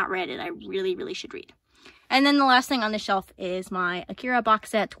have not read and I really, really should read. And then the last thing on the shelf is my Akira box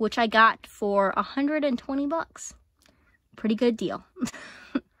set, which I got for 120 bucks. Pretty good deal.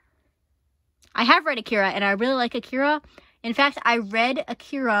 I have read Akira, and I really like Akira. In fact, I read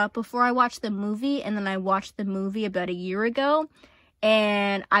Akira before I watched the movie, and then I watched the movie about a year ago,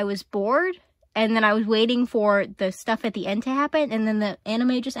 and I was bored, and then I was waiting for the stuff at the end to happen, and then the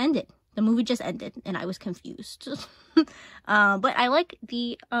anime just ended. The movie just ended, and I was confused. But I like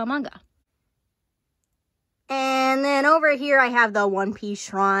the manga. And then over here, I have the One Piece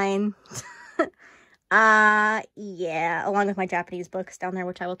Shrine. Yeah, along with my Japanese books down there,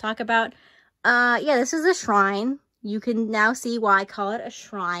 which I will talk about. Yeah, this is a shrine. You can now see why I call it a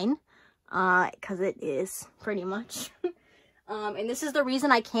shrine, because it is, pretty much. And this is the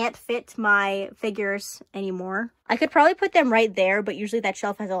reason I can't fit my figures anymore. I could probably put them right there, but usually that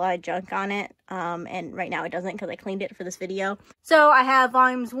shelf has a lot of junk on it, and right now it doesn't because I cleaned it for this video. So I have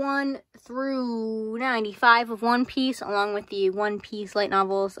volumes 1 through 95 of One Piece, along with the One Piece light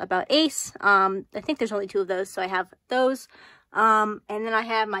novels about Ace. I think there's only 2 of those, so I have those. And then I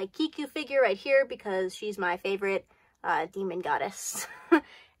have my Kiku figure right here because she's my favorite demon goddess. And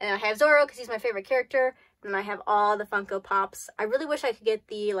then I have Zoro because he's my favorite character. And then I have all the Funko Pops. I really wish I could get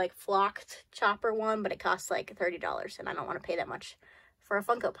the like flocked chopper one, but it costs like $30 and I don't want to pay that much for a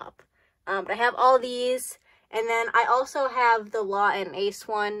Funko Pop. But I have all these. And then I also have the Law and Ace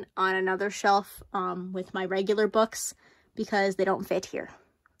one on another shelf with my regular books because they don't fit here.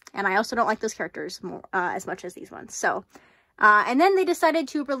 And I also don't like those characters more as much as these ones. So... and then they decided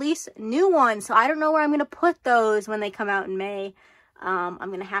to release new ones, so I don't know where I'm going to put those when they come out in May. I'm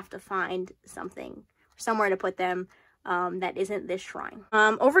going to have to find somewhere to put them that isn't this shrine.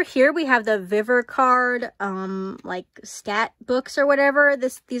 Over here we have the Viver card, like stat books or whatever.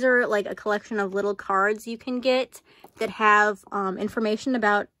 These are like a collection of little cards you can get that have information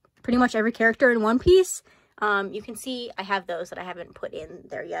about pretty much every character in One Piece. You can see I have those that I haven't put in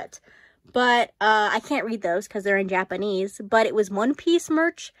there yet. But I can't read those because they're in Japanese. But it was One Piece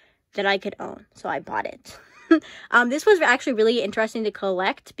merch that I could own, so I bought it. This was actually really interesting to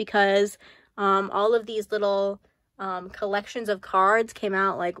collect because all of these little collections of cards came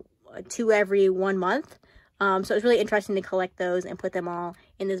out like 2 every 1 month. So it was really interesting to collect those and put them all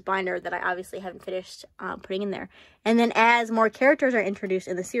in this binder that I obviously haven't finished putting in there. And then as more characters are introduced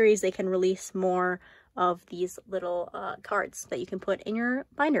in the series, they can release more of these little cards that you can put in your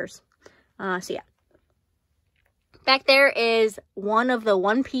binders. So yeah. Back there is one of the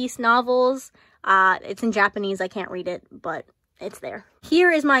One Piece novels. It's in Japanese. I can't read it, but it's there. Here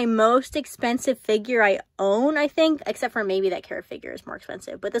is my most expensive figure I own, I think, except for maybe that Carrot figure is more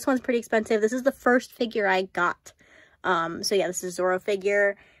expensive. But this one's pretty expensive. This is the first figure I got. So yeah, this is a Zoro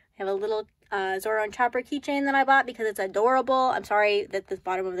figure. I have a little Zoro and Chopper keychain that I bought because it's adorable. I'm sorry that the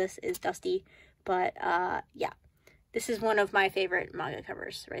bottom of this is dusty, but yeah. This is one of my favorite manga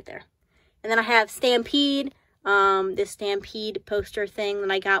covers right there. And then I have Stampede, this Stampede poster thing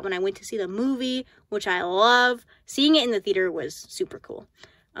that I got when I went to see the movie, which I love. Seeing it in the theater was super cool.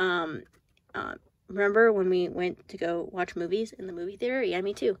 Remember when we went to go watch movies in the movie theater? Yeah,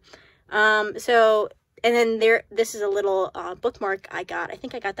 me too. So, and then this is a little bookmark I got. I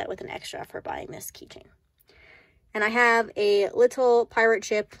think I got that with an extra for buying this keychain. And I have a little pirate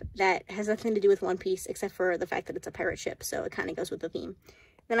ship that has nothing to do with One Piece, except for the fact that it's a pirate ship, so it kind of goes with the theme.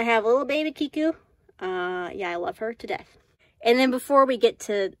 Then I have a little baby Kiku. Yeah, I love her to death. And then before we get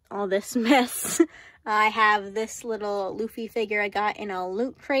to all this mess, I have this little Luffy figure I got in a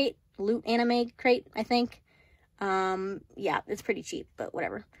loot anime crate, I think. Yeah, it's pretty cheap, but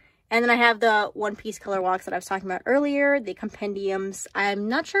whatever. And then I have the One Piece color walks that I was talking about earlier, the compendiums. I'm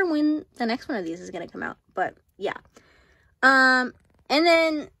not sure when the next one of these is going to come out, but yeah. And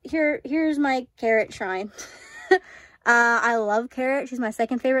then here's my Carrot shrine. I love Carrot. She's my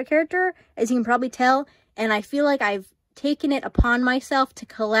second favorite character, as you can probably tell. And I feel like I've taken it upon myself to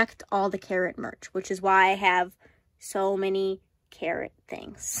collect all the Carrot merch, which is why I have so many Carrot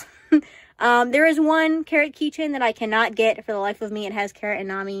things. There is one Carrot keychain that I cannot get for the life of me. It has Carrot and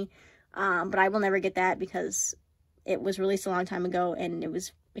Nami, but I will never get that because it was released a long time ago and it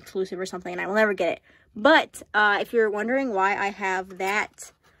was exclusive or something, and I will never get it. But if you're wondering why I have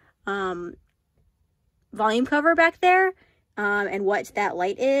that volume cover back there, and what that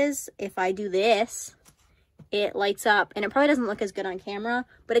light is, if I do this, it lights up, and it probably doesn't look as good on camera,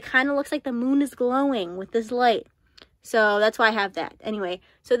 but it kind of looks like the moon is glowing with this light. So that's why I have that. Anyway,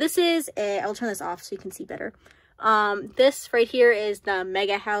 so this is I'll turn this off so you can see better. This right here is the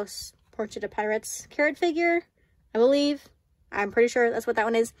Mega House Portrait of Pirates Carrot figure, I believe. I'm pretty sure that's what that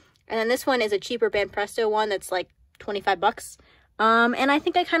one is. And then this one is a cheaper Banpresto one that's like 25 bucks. And I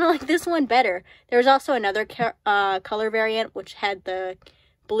think I kind of like this one better. There's also another color variant, which had the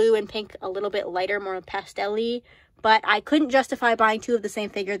blue and pink a little bit lighter, more pastel-y. But I couldn't justify buying two of the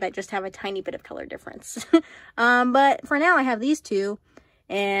same figure that just have a tiny bit of color difference. But for now, I have these two.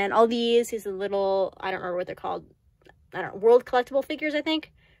 And all these is a little, I don't remember what they're called. I don't know, World Collectible figures, I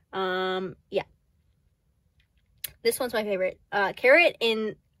think. Yeah. This one's my favorite. Carrot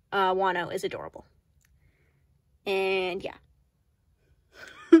in Wano is adorable. And yeah.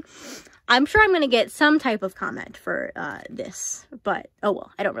 I'm sure I'm going to get some type of comment for this. But, oh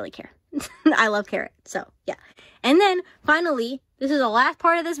well, I don't really care. I love Carrot, so yeah. And then, finally, this is the last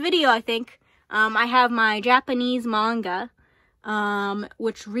part of this video, I think. I have my Japanese manga,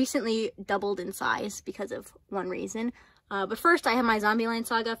 which recently doubled in size because of one reason. But first, I have my Zombieland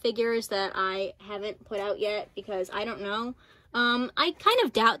Saga figures that I haven't put out yet because I don't know. I kind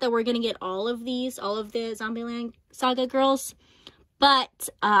of doubt that we're going to get all of the Zombieland Saga girls. But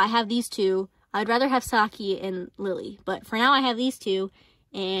I have these two. I'd rather have Saki and Lily. But for now, I have these two.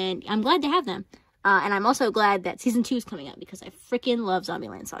 And I'm glad to have them. And I'm also glad that Season 2 is coming out because I freaking love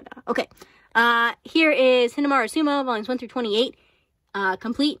Zombieland Saga. Okay. Here is Hinamaru Sumo, Volumes 1 through 28.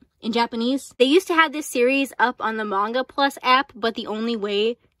 Complete in Japanese. They used to have this series up on the Manga Plus app, but the only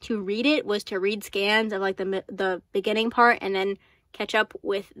way to read it was to read scans of like the beginning part and then catch up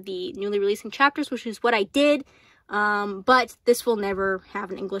with the newly releasing chapters, which is what I did. But this will never have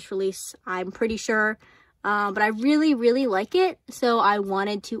an English release, I'm pretty sure. But I really, really like it, so I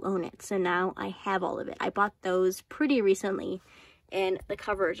wanted to own it. So now I have all of it. I bought those pretty recently, and the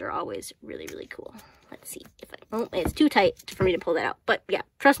covers are always really, really cool. Let's see if oh, it's too tight for me to pull that out. But yeah,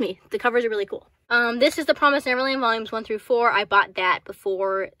 trust me, the covers are really cool. This is the Promised Neverland Volumes 1 through 4. I bought that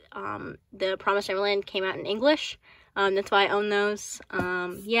before the Promised Neverland came out in English. That's why I own those.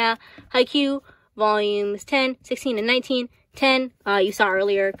 Yeah, Haikyuu Volumes 10, 16, and 19. 10, you saw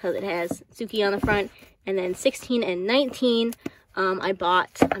earlier because it has Suki on the front. And then 16 and 19, I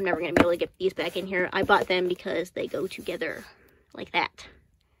bought. I'm never going to be able to get these back in here. I bought them because they go together like that.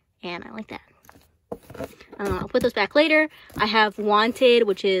 And I like that. I'll put those back later. I have Wanted,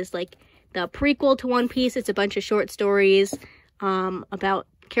 which is like the prequel to One Piece. It's a bunch of short stories about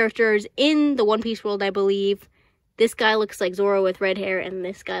characters in the One Piece world, I believe. This guy looks like Zoro with red hair, and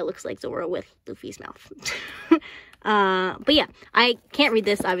this guy looks like Zoro with Luffy's mouth. But yeah, I can't read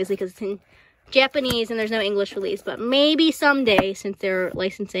this, obviously, because it's in Japanese and there's no English release, but maybe someday, since they're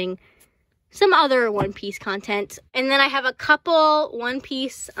licensing some other One Piece content. And then I have a couple One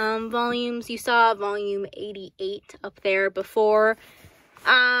Piece volumes. You saw volume 88 up there before.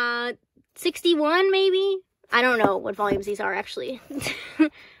 61 maybe? I don't know what volumes these are actually.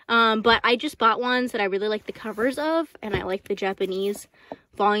 But I just bought ones that I really like the covers of, and I like the Japanese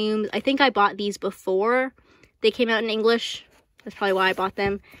volumes. I think I bought these before they came out in English. That's probably why I bought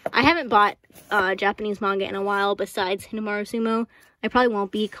them. I haven't bought Japanese manga in a while besides Hinamaru Sumo. I probably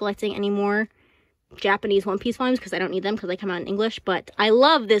won't be collecting any more Japanese One Piece volumes because I don't need them because they come out in English. But I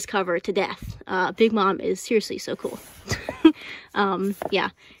love this cover to death. Big Mom is seriously so cool. Yeah.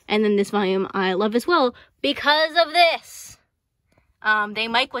 And then this volume I love as well because of this. They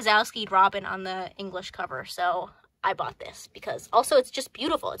Mike Wazowski'd Robin on the English cover. So I bought this because also it's just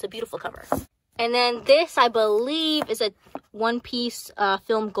beautiful. It's a beautiful cover. And then this, I believe, is a One Piece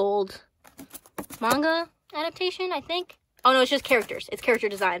Film Gold manga adaptation, I think. Oh no, it's just characters. It's character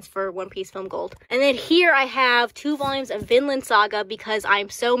designs for One Piece Film Gold. And then here I have 2 volumes of Vinland Saga because I'm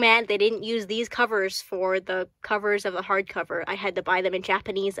so mad they didn't use these covers for the covers of the hardcover. I had to buy them in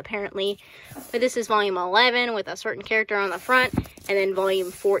Japanese apparently. But this is volume 11 with a certain character on the front. And then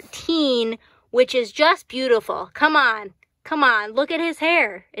volume 14, which is just beautiful. Come on. Come on. Look at his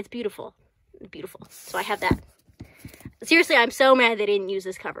hair. It's beautiful. It's beautiful. So I have that. Seriously, I'm so mad they didn't use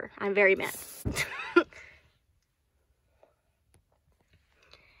this cover. I'm very mad.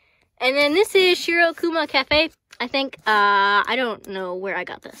 And then this is Shirokuma Cafe. I think, I don't know where I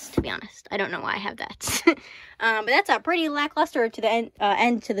got this, to be honest. I don't know why I have that. But that's a pretty lackluster to the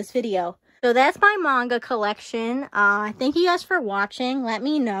end to this video. So that's my manga collection. Thank you guys for watching. Let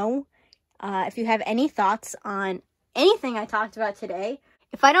me know if you have any thoughts on anything I talked about today.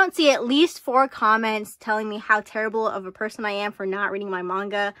 If I don't see at least 4 comments telling me how terrible of a person I am for not reading my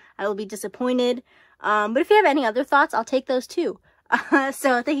manga, I will be disappointed. But if you have any other thoughts, I'll take those too.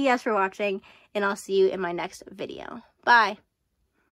 So thank you guys for watching, and I'll see you in my next video. Bye!